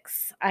Melshi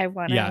fix. I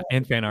want to. Yeah,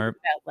 and fan art.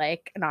 About,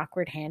 like an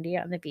awkward handy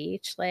on the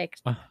beach. Like,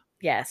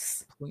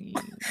 yes. Please.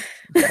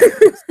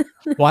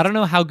 Well, I don't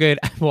know how good.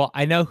 Well,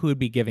 I know who would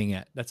be giving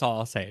it. That's all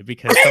I'll say,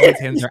 because someone's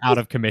hands are out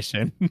of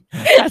commission.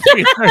 As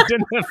we learned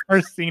in the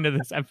first scene of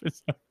this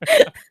episode.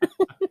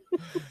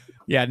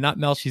 Yeah, not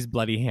Melshi's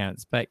bloody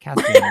hands, but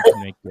Cassian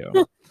can make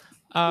do.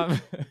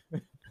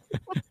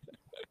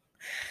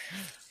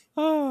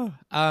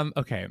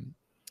 Okay.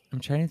 I'm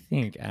trying to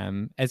think.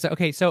 I'll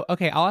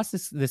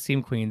ask the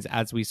Seam Queens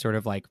as we sort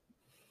of like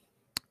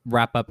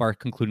wrap up our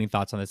concluding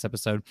thoughts on this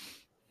episode.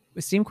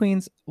 Seam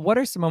Queens, what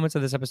are some moments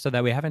of this episode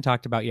that we haven't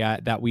talked about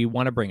yet that we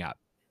want to bring up?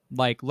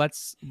 Like,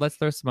 let's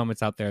throw some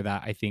moments out there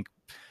that I think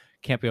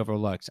can't be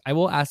overlooked. I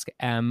will ask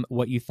Em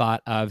what you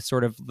thought of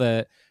sort of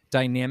the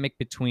dynamic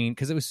between,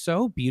 because it was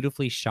so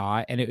beautifully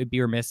shot, and it would be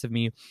remiss of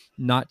me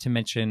not to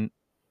mention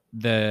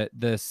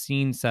the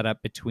scene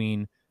setup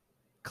between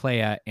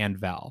Clea and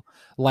Vel.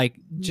 Like,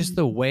 just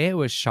the way it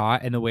was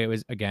shot and the way it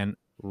was, again,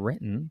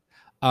 written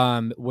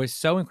was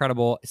so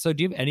incredible. So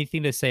do you have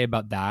anything to say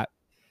about that?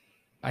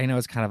 I know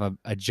it's kind of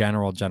a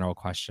general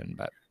question,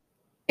 but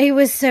it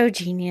was so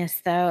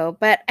genius, though.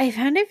 But I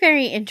found it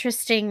very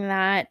interesting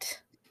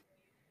that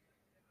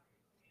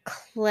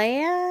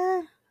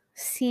Clea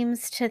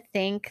seems to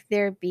think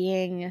they're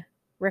being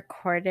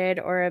recorded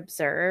or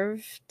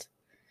observed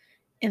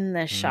in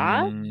the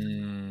shot.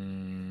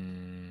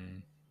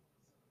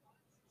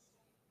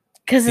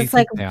 Because it's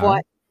like,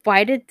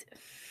 why did...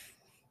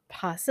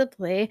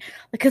 Possibly.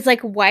 Because,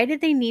 like, why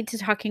did they need to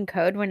talk in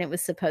code when it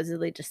was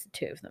supposedly just the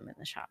two of them in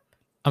the shop?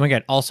 Oh my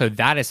God. Also,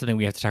 that is something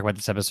we have to talk about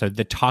this episode.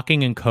 The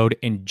talking in code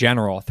in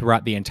general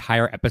throughout the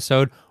entire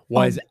episode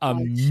was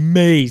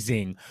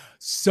amazing.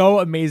 So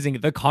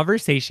amazing. The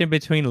conversation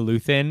between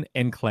Luthen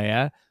and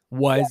Clea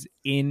was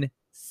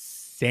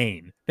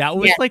insane. That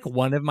was like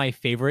one of my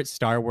favorite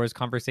Star Wars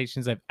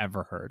conversations I've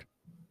ever heard.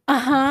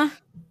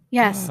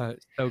 Yes.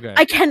 So good.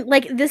 I can,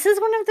 like, this is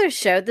one of those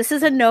shows. This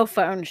is a no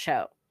phone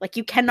show. Like,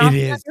 you cannot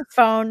be on your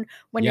phone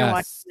when you're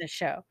watching the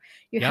show.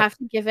 You have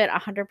to give it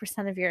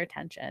 100% of your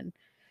attention.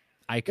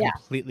 I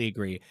completely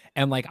agree.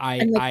 And like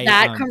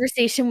that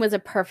conversation was a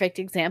perfect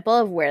example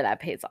of where that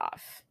pays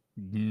off.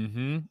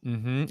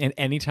 And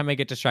anytime I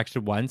get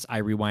distracted once, I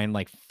rewind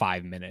like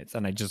 5 minutes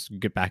and I just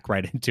get back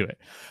right into it.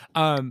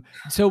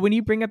 So when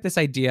you bring up this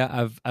idea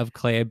of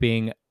Clea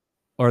being,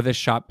 or the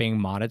shop being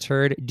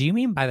monitored, do you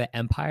mean by the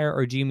Empire,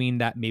 or do you mean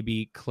that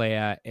maybe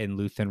Clea and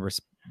Luthen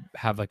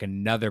have like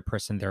another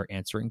person they're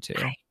answering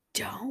to. I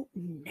don't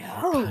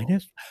know. Kind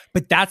of,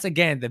 but that's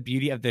again the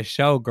beauty of this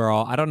show,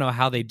 girl. I don't know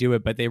how they do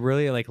it, but they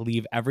really like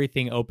leave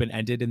everything open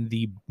ended in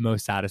the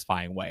most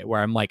satisfying way.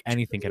 Where I'm like,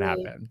 anything can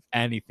happen.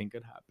 Anything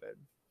could happen.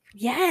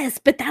 Yes,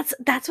 but that's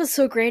what's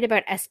so great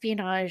about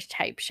espionage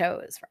type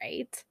shows,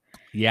 right?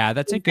 Yeah,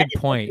 that's a good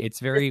point. It's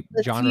very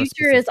The genre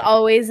future is specific.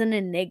 always an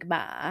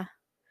enigma.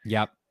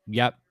 Yep.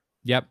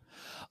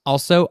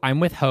 Also, I'm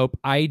with Hope.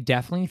 I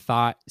definitely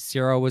thought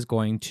Cyril was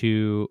going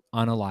to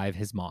unalive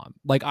his mom.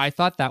 Like, I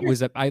thought that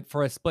was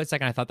for a split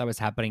second, I thought that was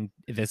happening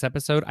this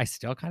episode. I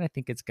still kind of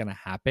think it's gonna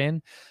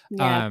happen.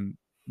 Yeah.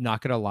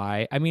 Not gonna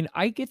lie. I mean,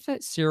 I get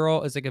that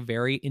Cyril is like a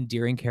very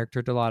endearing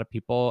character to a lot of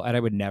people, and I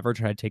would never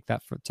try to take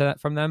that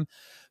from them.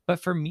 But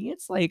for me,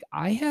 it's like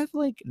I have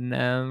like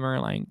never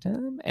liked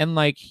him, and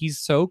like he's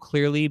so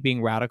clearly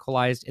being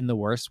radicalized in the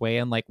worst way.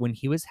 And like when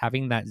he was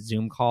having that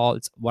Zoom call,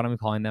 it's what I'm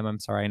calling them. I'm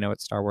sorry, I know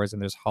it's Star Wars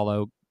and there's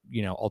hollow,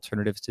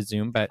 alternatives to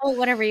Zoom, but Oh,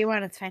 whatever you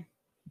want, it's fine.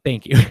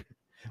 thank you.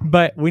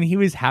 But when he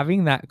was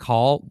having that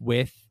call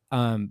with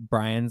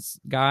Brian's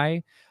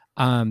guy,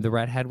 the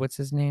redhead, what's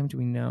his name? Do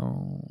we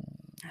know?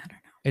 I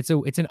don't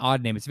know. It's an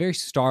odd name. It's a very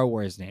Star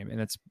Wars name, and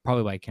that's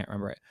probably why I can't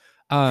remember it.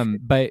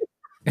 But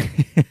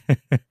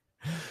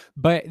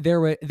but there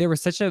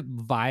was such a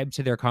vibe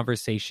to their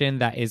conversation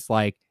that is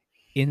like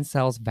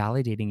incels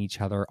validating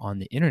each other on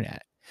the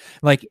internet.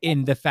 Like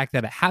in the fact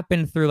that it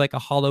happened through like a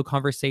hollow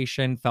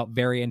conversation felt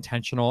very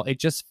intentional. It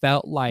just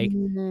felt like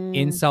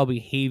incel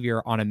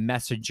behavior on a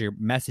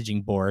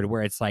messaging board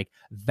where it's like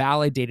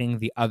validating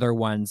the other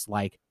one's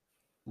like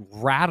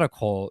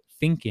radical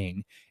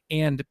thinking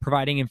and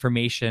providing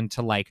information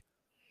to like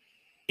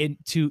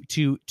to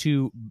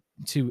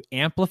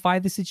amplify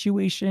the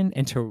situation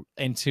and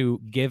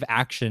to give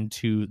action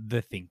to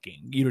the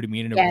thinking. You know what I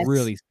mean? In a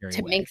really scary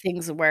to way. make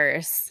things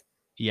worse.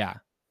 Yeah.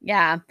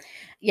 Yeah,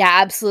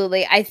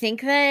 absolutely. I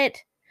think that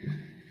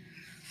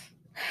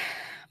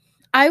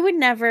I would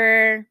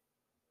never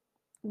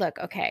look,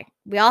 okay,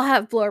 we all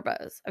have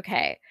blorbos,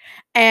 okay?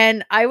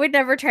 And I would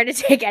never try to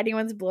take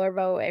anyone's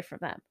blorbo away from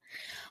them.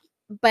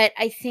 But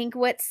I think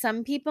what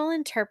some people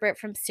interpret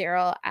from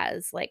Cyril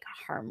as like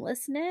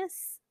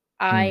harmlessness,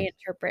 I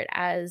interpret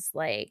as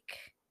like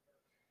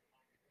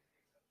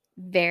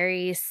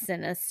very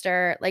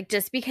sinister. Like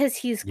just because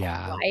he's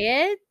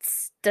quiet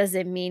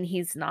doesn't mean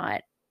he's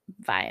not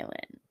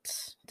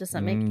violent. Does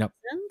that make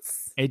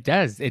sense? It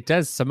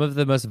does. Some of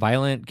the most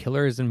violent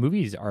killers in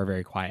movies are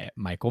very quiet.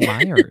 Michael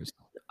Myers,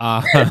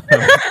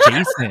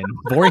 Jason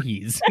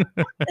Voorhees,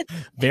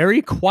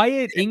 very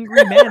quiet,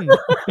 angry men.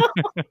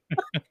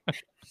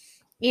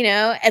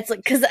 It's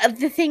like because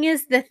the thing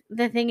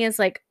is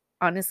like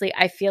honestly,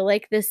 I feel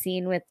like the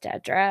scene with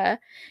Dedra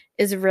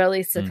is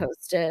really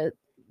supposed to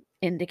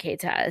indicate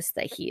to us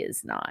that he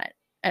is not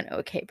an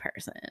okay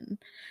person.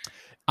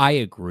 I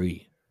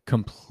agree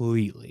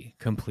completely.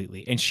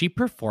 And she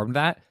performed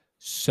that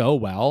so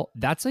well.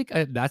 That's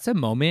a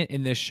moment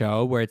in this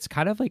show where it's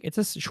kind of like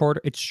it's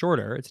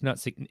shorter. It's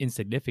not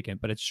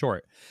insignificant, but it's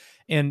short.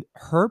 And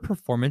her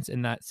performance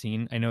in that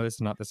scene, I know this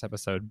is not this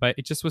episode, but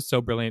it just was so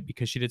brilliant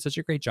because she did such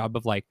a great job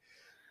of like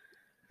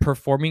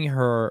performing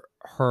her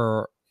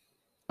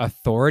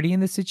authority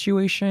in the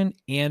situation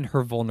and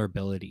her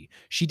vulnerability.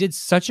 She did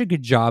such a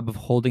good job of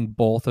holding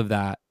both of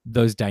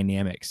those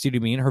dynamics. Do you know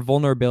what I mean? Her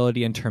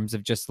vulnerability in terms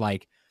of just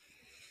like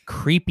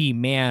creepy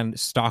man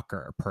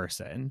stalker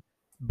person,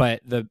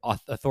 but the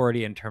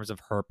authority in terms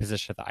of her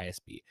position at the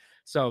ISB.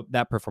 So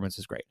that performance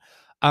is great.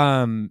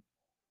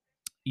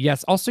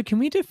 Yes. Also, can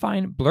we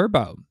define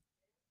blurbo?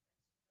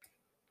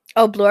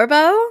 Oh,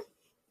 blurbo?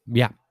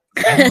 Yeah.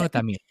 I don't know what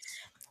that means.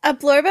 A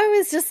blurbo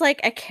is just like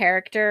a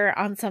character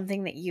on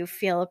something that you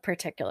feel a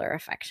particular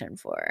affection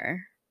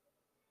for.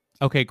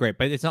 Okay, great.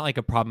 But it's not like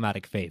a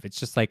problematic fave. It's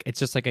just like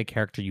a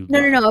character you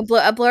love. No.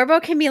 A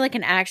blurbo can be like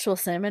an actual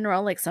cinnamon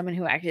roll, like someone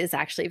who is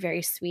actually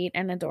very sweet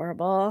and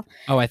adorable.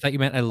 Oh, I thought you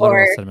meant a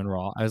literal cinnamon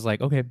roll. I was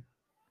like, okay.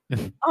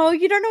 Oh,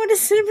 you don't know what a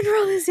cinnamon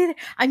roll is either.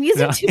 I'm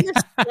using too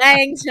much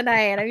slang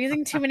tonight. I'm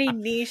using too many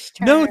niche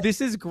terms. No, this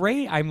is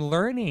great. I'm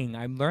learning.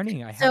 I have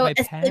my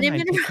pen. I'm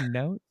taking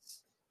notes.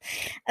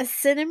 A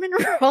cinnamon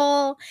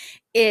roll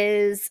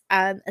is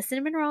a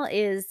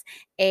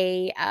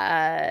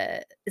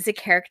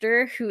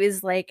character who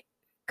is like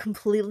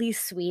completely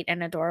sweet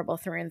and adorable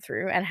through and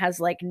through and has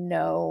like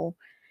no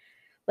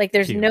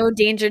there's no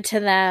danger to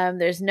them,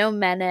 there's no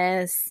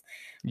menace.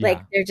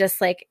 Like they're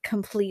just like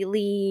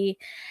completely,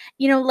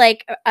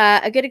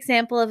 a good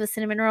example of a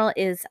cinnamon roll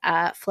is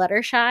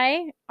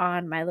Fluttershy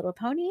on My Little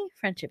Pony.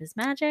 Friendship is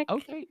Magic.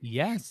 Okay.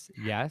 Yes.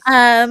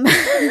 Some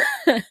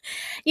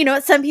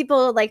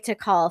people like to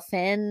call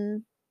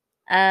Finn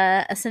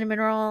a cinnamon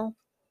roll.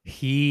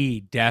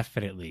 He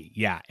definitely,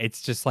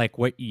 it's just like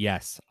what?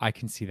 Yes, I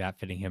can see that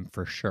fitting him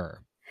for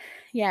sure.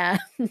 Yeah.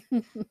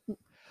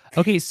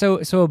 Okay, so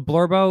a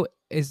blurbo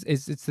is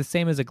it's the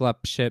same as a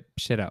glup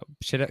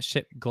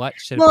glut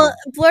shit. Well,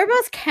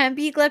 Blurbos can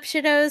be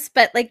Glepshidos,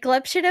 but like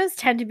Glepshidos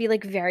tend to be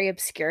like very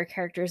obscure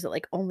characters that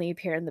like only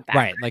appear in the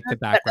background. Right, like the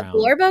But a background.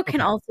 Blurbo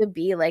can Okay. also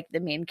be like the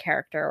main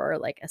character or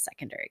like a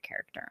secondary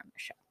character on the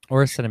show.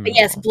 Or a But sentimental.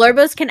 yes,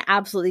 Blurbos can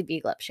absolutely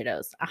be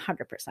Glepshidos,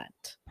 100%.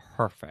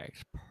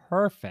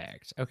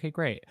 Perfect. Okay,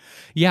 great.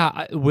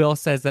 Yeah, Will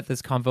says that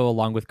this convo,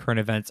 along with current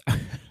events,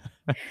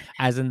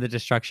 as in the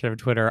destruction of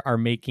Twitter, are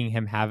making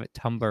him have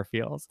Tumblr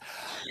feels.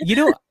 You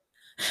know,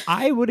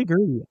 I would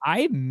agree.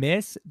 I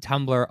miss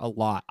Tumblr a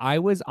lot. I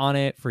was on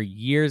it for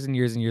years and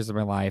years and years of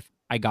my life.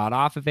 I got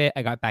off of it.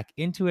 I got back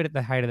into it at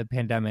the height of the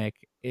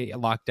pandemic,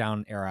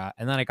 lockdown era,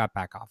 and then I got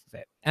back off of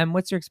it. And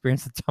what's your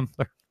experience with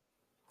Tumblr?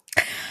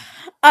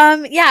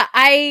 Yeah,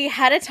 I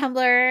had a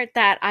Tumblr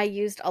that I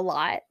used a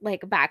lot,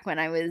 like back when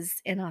I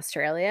was in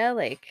Australia,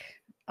 like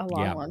a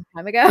long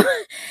time ago.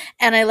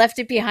 And I left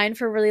it behind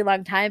for a really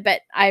long time,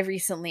 but I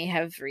recently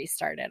have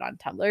restarted on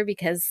Tumblr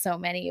because so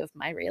many of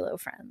my Relo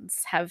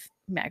friends have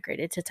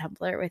migrated to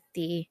Tumblr with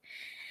the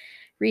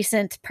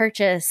recent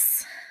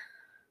purchase.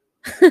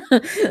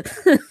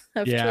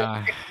 of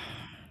Twitter.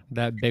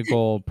 That big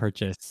old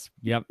purchase.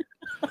 Yep.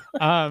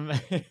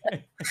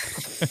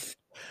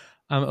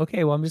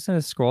 Okay, well, I'm just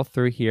gonna scroll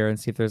through here and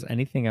see if there's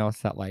anything else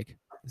that like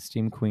the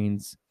Steam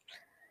Queens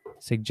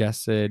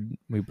suggested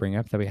we bring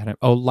up that we hadn't.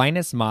 Oh,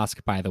 Linus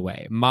Mosk, by the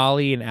way.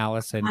 Molly and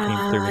Allison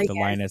came through with the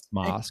Yes, Linus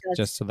Mosk, that's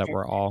just so that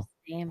we're all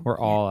name.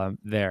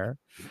 there.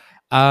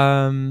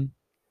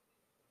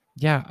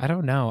 Yeah, I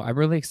don't know. I'm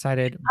really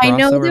excited. I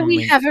know Brasso that we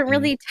remains- haven't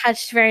really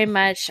touched very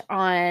much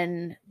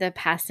on the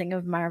passing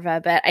of Marva,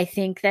 but I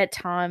think that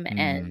Tom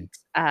and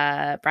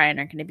Brian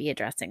are going to be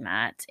addressing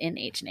that in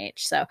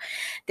H&H. So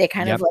they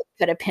kind of like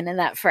put a pin in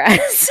that for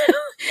us.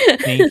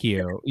 Thank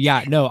you.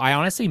 Yeah, no, I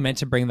honestly meant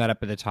to bring that up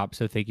at the top,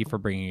 so thank you for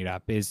bringing it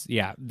up.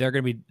 They're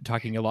going to be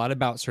talking a lot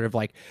about sort of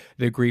like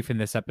the grief in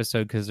this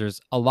episode because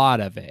there's a lot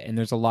of it, and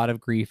there's a lot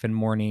of grief and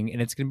mourning,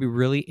 and it's going to be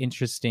really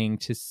interesting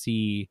to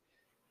see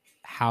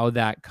how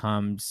that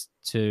comes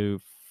to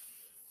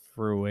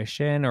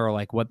fruition, or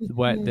like what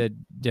the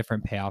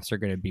different payoffs are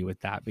going to be with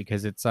that,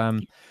 because it's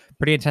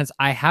pretty intense.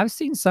 I have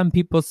seen some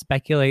people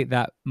speculate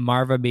that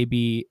Marva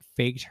maybe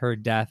faked her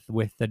death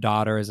with the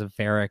daughters of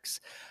Ferrix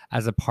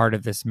as a part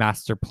of this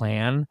master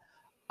plan.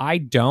 I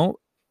don't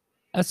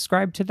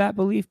ascribe to that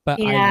belief, but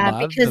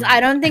because I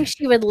don't think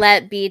she would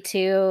let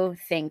B2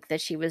 think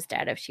that she was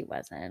dead if she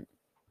wasn't.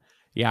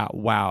 Yeah,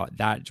 wow,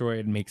 that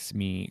droid makes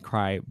me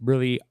cry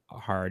really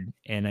hard,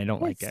 and I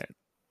don't like it.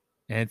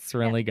 It's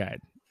really good.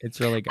 It's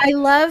really good. I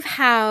love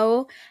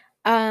how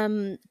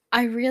I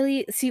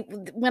really see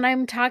when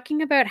I'm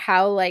talking about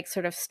how like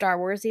sort of Star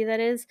Warsy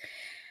that is,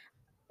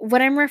 what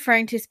I'm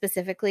referring to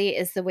specifically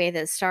is the way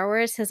that Star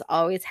Wars has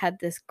always had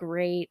this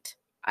great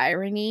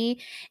irony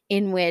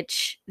in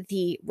which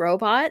the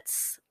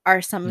robots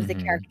are some of the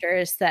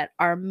characters that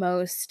are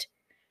most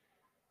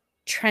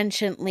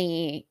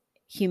trenchantly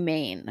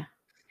humane.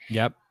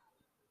 Yep.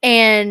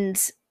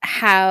 And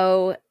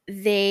how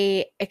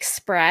they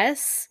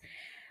express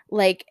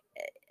like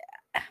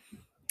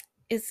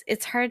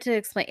it's hard to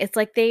explain. It's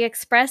like they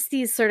express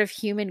these sort of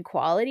human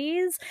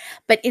qualities,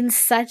 but in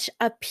such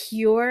a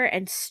pure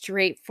and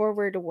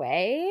straightforward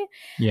way.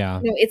 Yeah.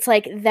 You know, it's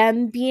like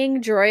them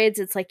being droids,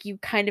 it's like you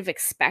kind of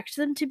expect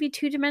them to be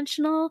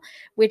two-dimensional,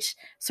 which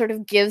sort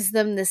of gives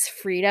them this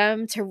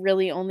freedom to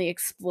really only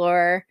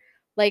explore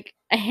like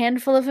a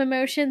handful of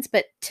emotions,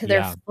 but to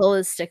their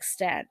fullest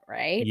extent,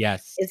 right?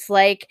 Yes. It's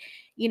like,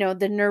 you know,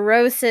 the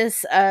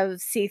neurosis of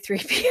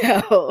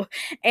C-3PO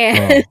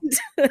and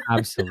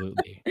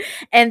absolutely,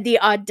 and the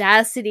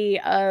audacity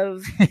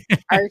of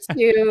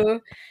R2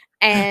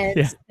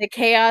 and the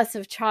chaos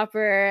of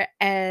Chopper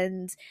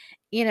and,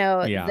 you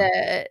know,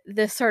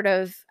 the sort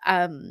of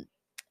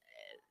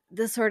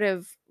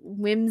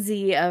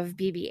whimsy of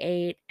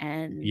BB-8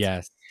 and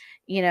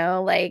you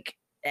know, like,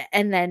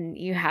 and then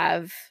you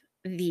have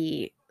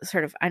the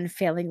sort of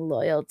unfailing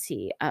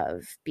loyalty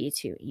of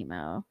B2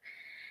 Emo.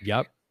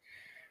 Yep.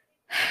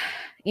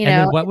 You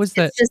know, what was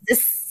it's just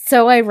this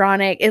so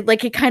ironic.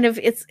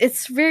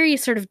 It's very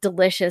sort of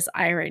delicious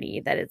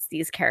irony that it's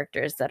these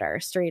characters that are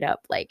straight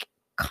up like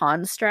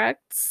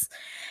constructs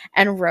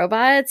and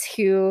robots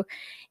who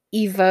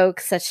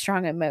evoke such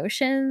strong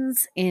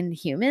emotions in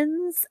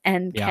humans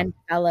and can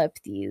develop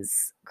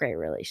these great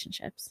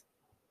relationships.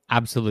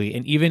 Absolutely.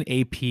 And even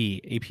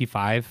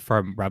AP5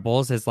 from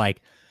Rebels is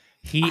like,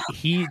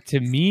 he to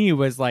me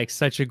was like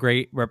such a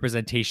great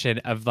representation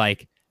of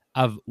like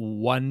of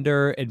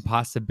wonder and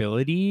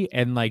possibility,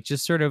 and like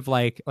just sort of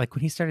like when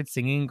he started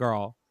singing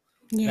Girl.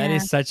 That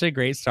is such a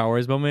great Star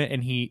Wars moment.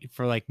 And he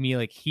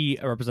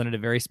represented a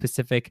very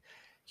specific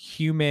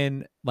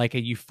human, like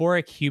a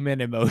euphoric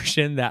human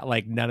emotion that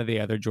like none of the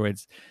other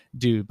droids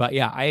do. But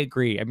yeah, I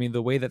agree. I mean,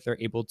 the way that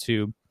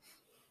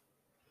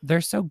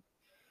they're so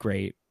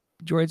great.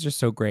 Droids are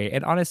so great.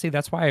 And honestly,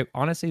 that's why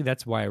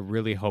I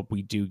really hope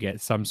we do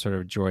get some sort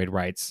of droid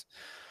rights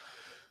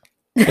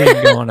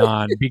thing going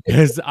on,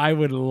 because I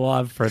would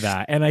love for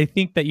that. And I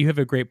think that you have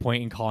a great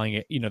point in calling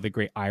it, the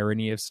great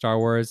irony of Star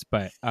Wars.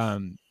 But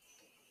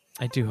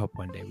I do hope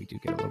one day we do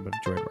get a little bit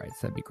of droid rights.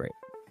 That'd be great.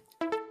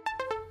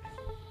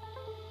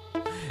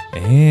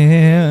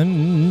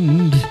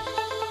 And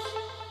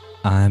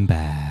I'm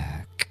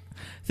back.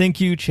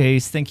 Thank you,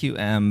 Chase. Thank you,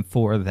 Em,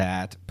 for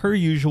that. Per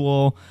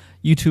usual,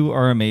 you two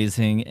are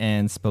amazing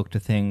and spoke to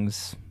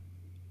things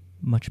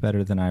much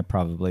better than I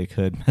probably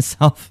could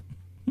myself.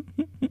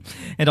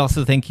 And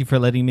also, thank you for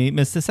letting me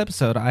miss this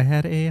episode. I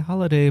had a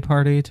holiday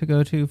party to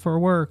go to for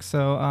work,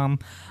 so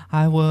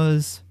I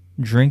was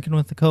drinking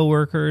with the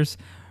coworkers,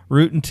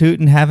 rootin'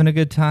 tootin', having a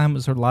good time. It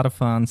was a lot of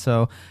fun.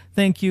 So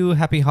thank you.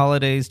 Happy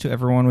holidays to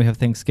everyone. We have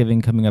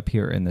Thanksgiving coming up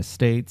here in the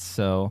States.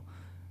 So,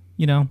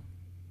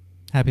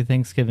 happy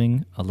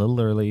Thanksgiving a little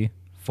early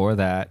for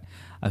that.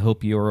 I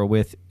hope you are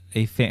with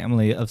a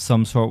family of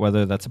some sort,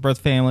 whether that's a birth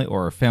family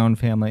or a found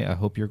family. I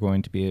hope you're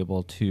going to be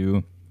able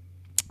to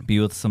be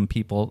with some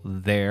people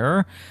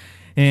there.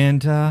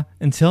 And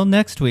until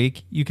next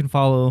week, you can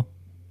follow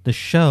the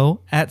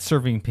show at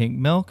Serving Pink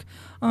Milk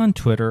on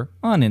Twitter,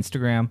 on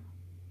Instagram,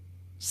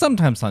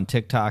 sometimes on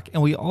TikTok,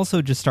 and we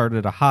also just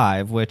started a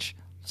Hive, which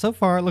so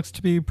far it looks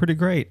to be pretty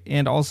great.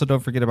 And also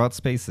don't forget about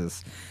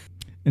Spaces.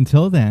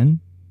 Until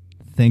then,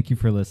 thank you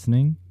for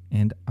listening,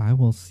 and I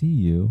will see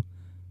you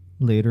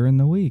later in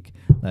the week.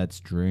 Let's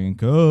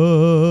drink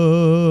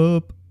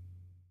up.